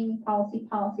street naming policy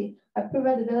approved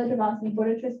by the Village of Austin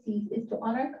Board of Trustees is to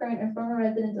honor current and former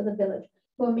residents of the village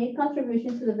who have made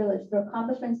contributions to the village through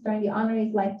accomplishments during the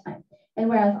honoree's lifetime. And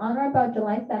whereas on or about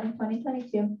July 7,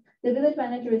 2022, the village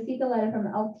manager received a letter from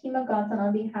Altima Godson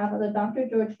on behalf of the Dr.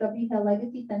 George W. Hill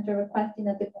Legacy Center requesting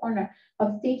that the corner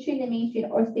of State Street and Main Street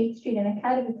or State Street and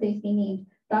Academy Place be named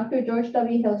Dr. George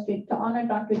W. Hill Street to honor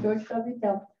Dr. George W.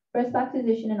 Hill, first Black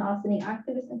physician in Austin,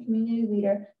 activist and community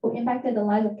leader who impacted the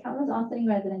lives of countless Austin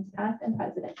residents, past and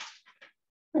present.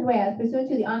 And whereas pursuant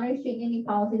to the honorary street naming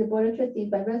policy, the Board of Trustees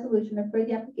by resolution referred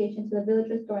the application to the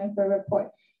village historian for a report.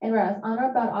 And whereas on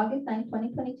or about August 9,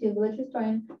 2022, village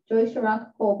historian Joyce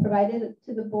Chirac Cole provided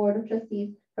to the Board of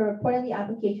Trustees a report on the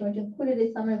application, which included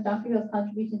a summary of Dr. Hill's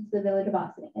contributions to the village of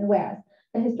Austin. And whereas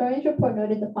the historian's report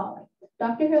noted the following.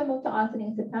 Dr. Hill moved to Austin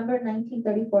in September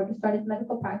 1934 to start his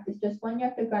medical practice just 1 year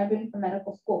after graduating from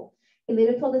medical school. He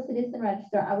later told the Citizen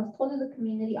Register, I was told that the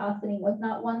community Austining was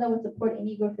not one that would support a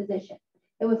Negro physician.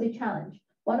 It was a challenge.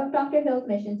 One of Dr. Hill's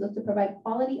missions was to provide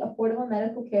quality, affordable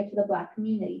medical care to the Black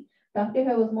community. Dr.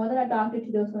 Hill was more than a doctor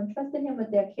to those who entrusted him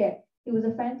with their care. He was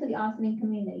a friend to the Austining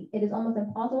community. It is almost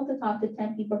impossible to talk to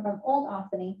 10 people from old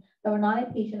Austining that were not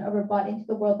a patient or were brought into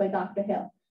the world by Dr.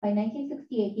 Hill. By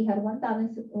 1968, he had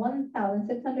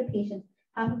 1,600 patients,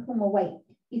 half of whom were white.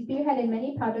 He spearheaded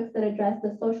many projects that addressed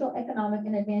the social, economic,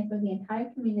 and advancement of the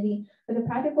entire community with a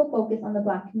practical focus on the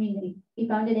Black community. He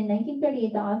founded in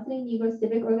 1938 the Austining Negro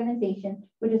Civic Organization,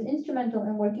 which was instrumental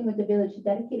in working with the village to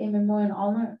dedicate a memorial in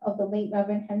honor of the late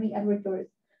Reverend Henry Edward George.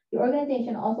 The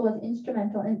organization also was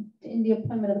instrumental in the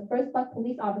appointment of the first Black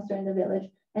police officer in the village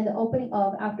and the opening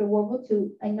of, after World War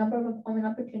II, a number of employment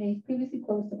opportunities previously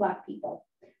closed to Black people.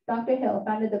 Dr. Hill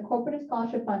founded the Corporate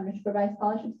Scholarship Fund, which provides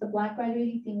scholarships to Black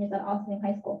graduating seniors at Austining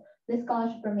High School. This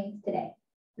scholarship remains today.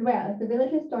 Whereas the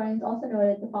village historians also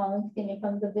noted the following statement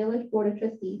from the Village Board of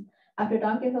Trustees after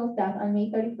Dr. Hill's death on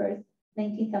May 31st,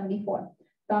 1974.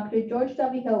 Dr. George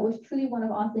W. Hill was truly one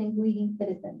of Austining's leading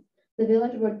citizens. The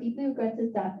village board deeply regrets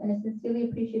his death and is sincerely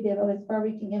appreciative of his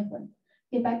far-reaching influence.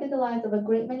 He affected the lives of a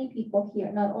great many people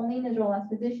here, not only in his role as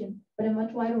physician, but in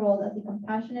much wider roles as a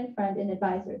compassionate friend and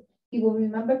advisor. He will be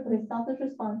remembered for his selfless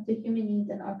response to human needs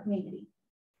in our community.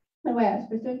 And whereas,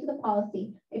 pursuant to the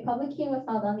policy, a public hearing was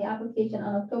held on the application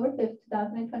on October 5th,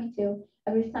 2022,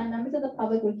 at which time members of the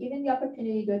public were given the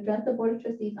opportunity to address the Board of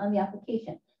Trustees on the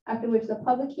application, after which the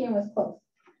public hearing was closed.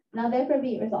 Now therefore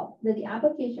be it resolved that the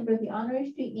application for the honorary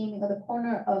street naming of the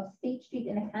corner of State Street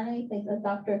and Academy Place as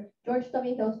Dr. George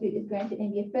W. Hill Street is granted,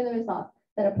 and be it further resolved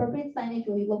that appropriate signage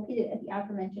will be located at the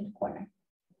aforementioned corner.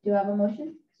 Do you have a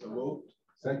motion? So moved.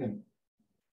 Second.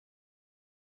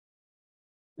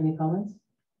 Any comments?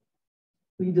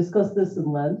 We discussed this in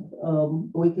length a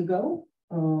week ago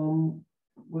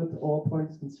with all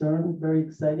parties concerned. Very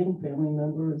exciting, family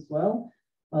member as well.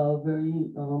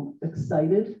 Very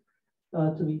excited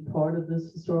to be part of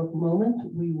this historical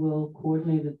moment. We will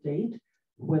coordinate a date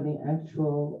when the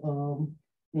actual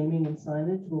naming and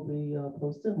signage will be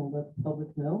posted. We'll let the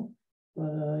public know.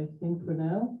 But I think for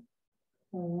now,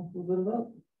 we'll go to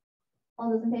vote. All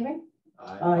those in favor?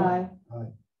 Aye.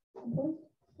 Opposed?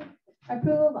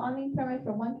 Approval of awning permit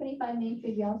for 125 Main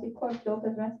Street, Realty Corp.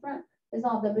 Doka's Restaurant.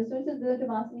 Resolved that pursuant to the Village of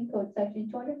Austin Code, Section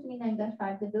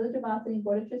 229-5, the Village of Austin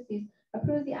Board of Trustees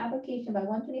approves the application by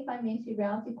 125 Main Street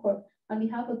Realty Corp. On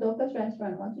behalf of Doka's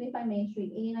Restaurant, 125 Main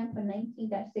Street,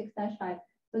 89.19-6-5,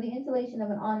 for the installation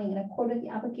of an awning in accord with the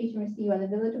application received by the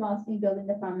Village of Austin Building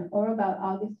Department or about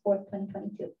August 4th,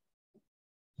 2022.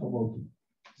 So moved.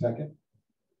 Second.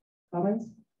 Comments?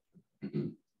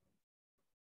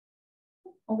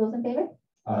 All those in favor?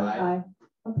 Aye.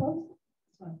 Opposed?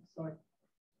 Sorry.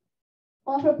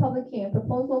 Call for a public hearing,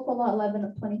 proposed local law 11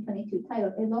 of 2022,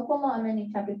 titled A Local Law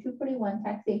Amending Chapter 241,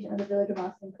 Taxation of the Village of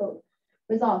Austin Code.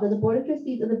 Resolved that the Board of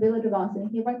Trustees of the Village of Austin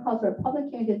hereby calls for a public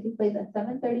hearing to take place at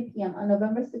 7:30 p.m. on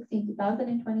November 16,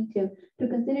 2022, to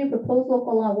consider proposed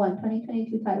local law 1,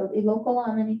 2022, titled A Local Law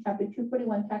Amending Chapter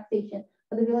 241, Taxation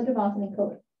of the Village of Austin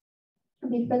Code.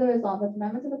 Be further resolved that the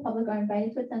members of the public are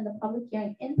invited to attend the public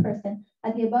hearing in person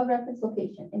at the above referenced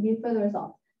location, and be further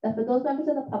resolved that for those members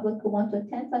of the public who want to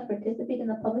attend / participate in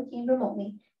the public hearing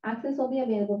remotely, access will be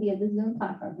available via the Zoom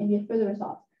platform, and be further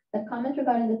resolved that comments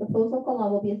regarding the proposed local law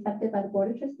will be accepted by the Board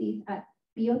of Trustees at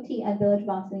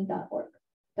bot@villageofaustining.org.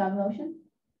 Do I have a motion?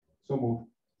 So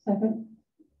moved. Second.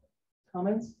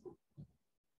 Comments?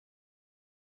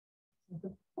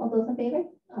 All those in favor?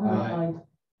 Aye.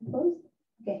 Opposed?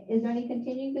 Okay, is there any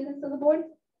continuing business of the board?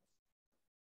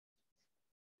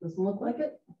 Doesn't look like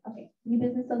it. Okay, new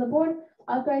business of the board,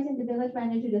 authorizing the village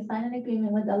manager to sign an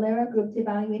agreement with Alera Group to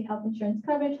evaluate health insurance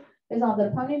coverage. Resolved that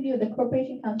upon review of the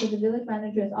corporation council, the village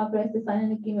manager is authorized to sign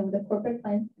an agreement with the Corporate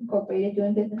Plans Incorporated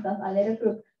doing business as Alera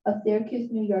Group of Syracuse,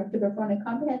 New York, to perform a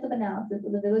comprehensive analysis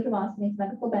of the village of Austin's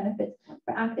medical benefits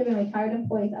for active and retired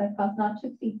employees at a cost not to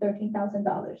exceed $13,000.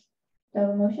 Do I have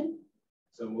a motion?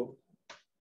 So move.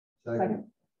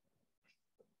 Second.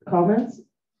 Comments?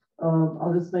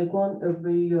 I'll just make one.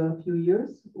 Every few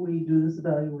years, we do this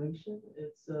evaluation.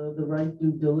 It's the right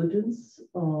due diligence.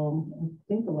 I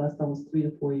think the last time was 3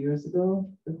 to 4 years ago,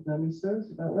 if memory serves,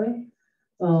 about right.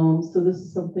 So this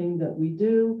is something that we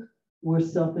do. We're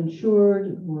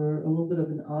self-insured. We're a little bit of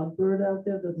an odd bird out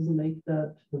there. That doesn't make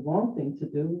that the wrong thing to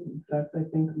do. In fact, I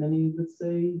think many would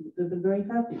say they've been very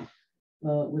happy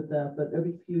with that. But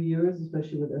every few years,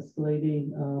 especially with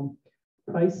escalating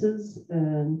prices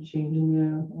and changing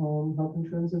their health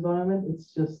insurance environment,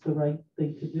 it's just the right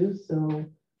thing to do. So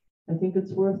I think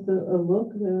it's worth a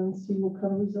look and see what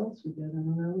kind of results we get and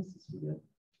analysis we get.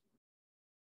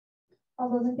 All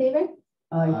those in favor?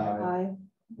 Aye.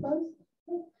 Opposed?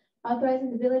 Okay.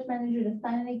 Authorizing the village manager to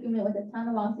sign an agreement with the town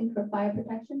of Austin for fire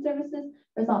protection services.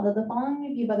 Resolved that the following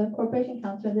review by the corporation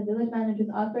council, the village manager is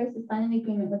authorized to sign an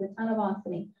agreement with the town of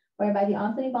Austin, whereby the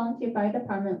Austin Volunteer Fire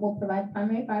Department will provide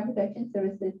primary fire protection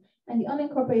services and the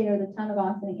unincorporated of the town of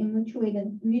Austin in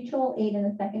mutual aid in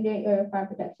the secondary area of fire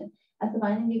protection, as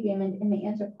defined in the agreement, and may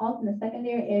answer calls in the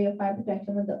secondary area of fire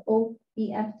protection when the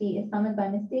OVFD is summoned by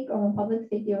mistake or when public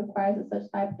safety requires that such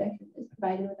fire protection is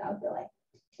provided without delay.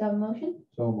 Do you have a motion?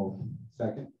 So moved.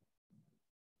 Second.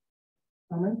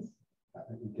 Comments? I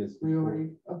guess We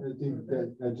already. I think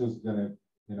that just gonna,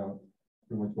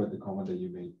 pretty much what the comment that you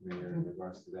made, Mayor, in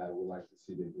regards to that. I would like to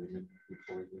see the agreement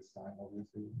before it gets signed,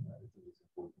 obviously. I think it's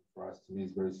important for us. To me,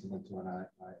 it's very similar to an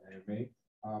IMA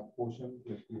portion,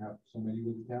 if we have so many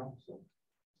with the town, so.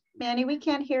 Manny, we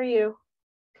can't hear you.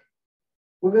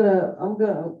 I'm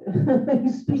gonna.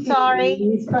 Sorry.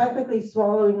 He's practically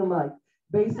swallowing a mic.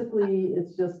 Basically,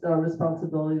 it's just our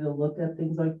responsibility to look at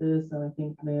things like this. And I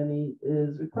think Manny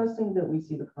is requesting that we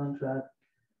see the contract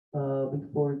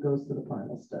before it goes to the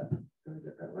final step. Did I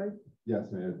get that right? Yes,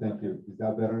 Mayor, thank you. Is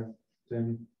that better,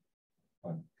 Jamie?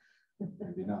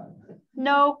 Maybe not.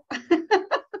 No.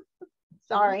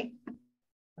 Sorry.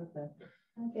 Okay.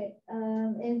 Okay.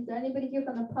 Is there anybody here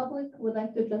from the public who would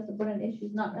like to address the board on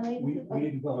issues not related to? We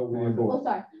didn't vote. Oh,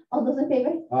 sorry. All those in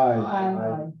favor?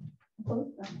 Aye.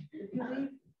 Opposed? Did you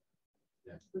leave?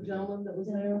 Yes. The gentleman that was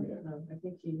there? No, I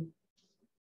think he.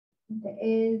 Okay.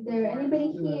 Is there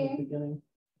anybody here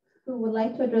who would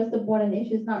like to address the board on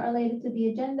issues not related to the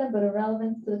agenda but are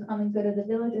relevant to the common good of the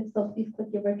village? If so, please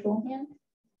click your virtual hand.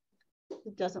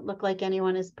 It doesn't look like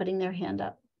anyone is putting their hand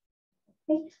up.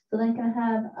 Okay, so then can I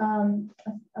have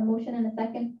a motion and a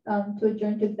second to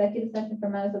adjourn to executive session for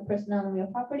matters of personnel and real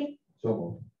property? So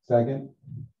moved. Second.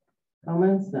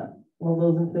 Comments? No. All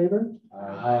those in favor?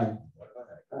 Aye.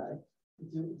 Aye.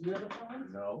 Do you have a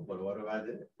comment? No, but what if I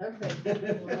did?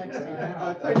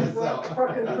 Okay. For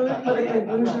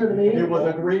conclusion of the meeting. It was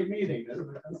a great meeting.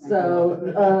 So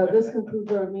this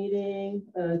concludes our meeting.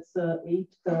 It's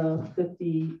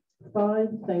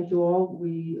 8:55. Thank you all.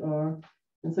 We are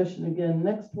in session again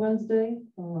next Wednesday.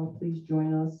 Please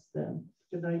join us then.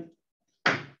 Good night.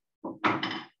 I'm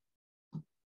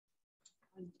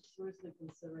seriously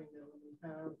considering that when we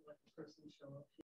have like a person show up.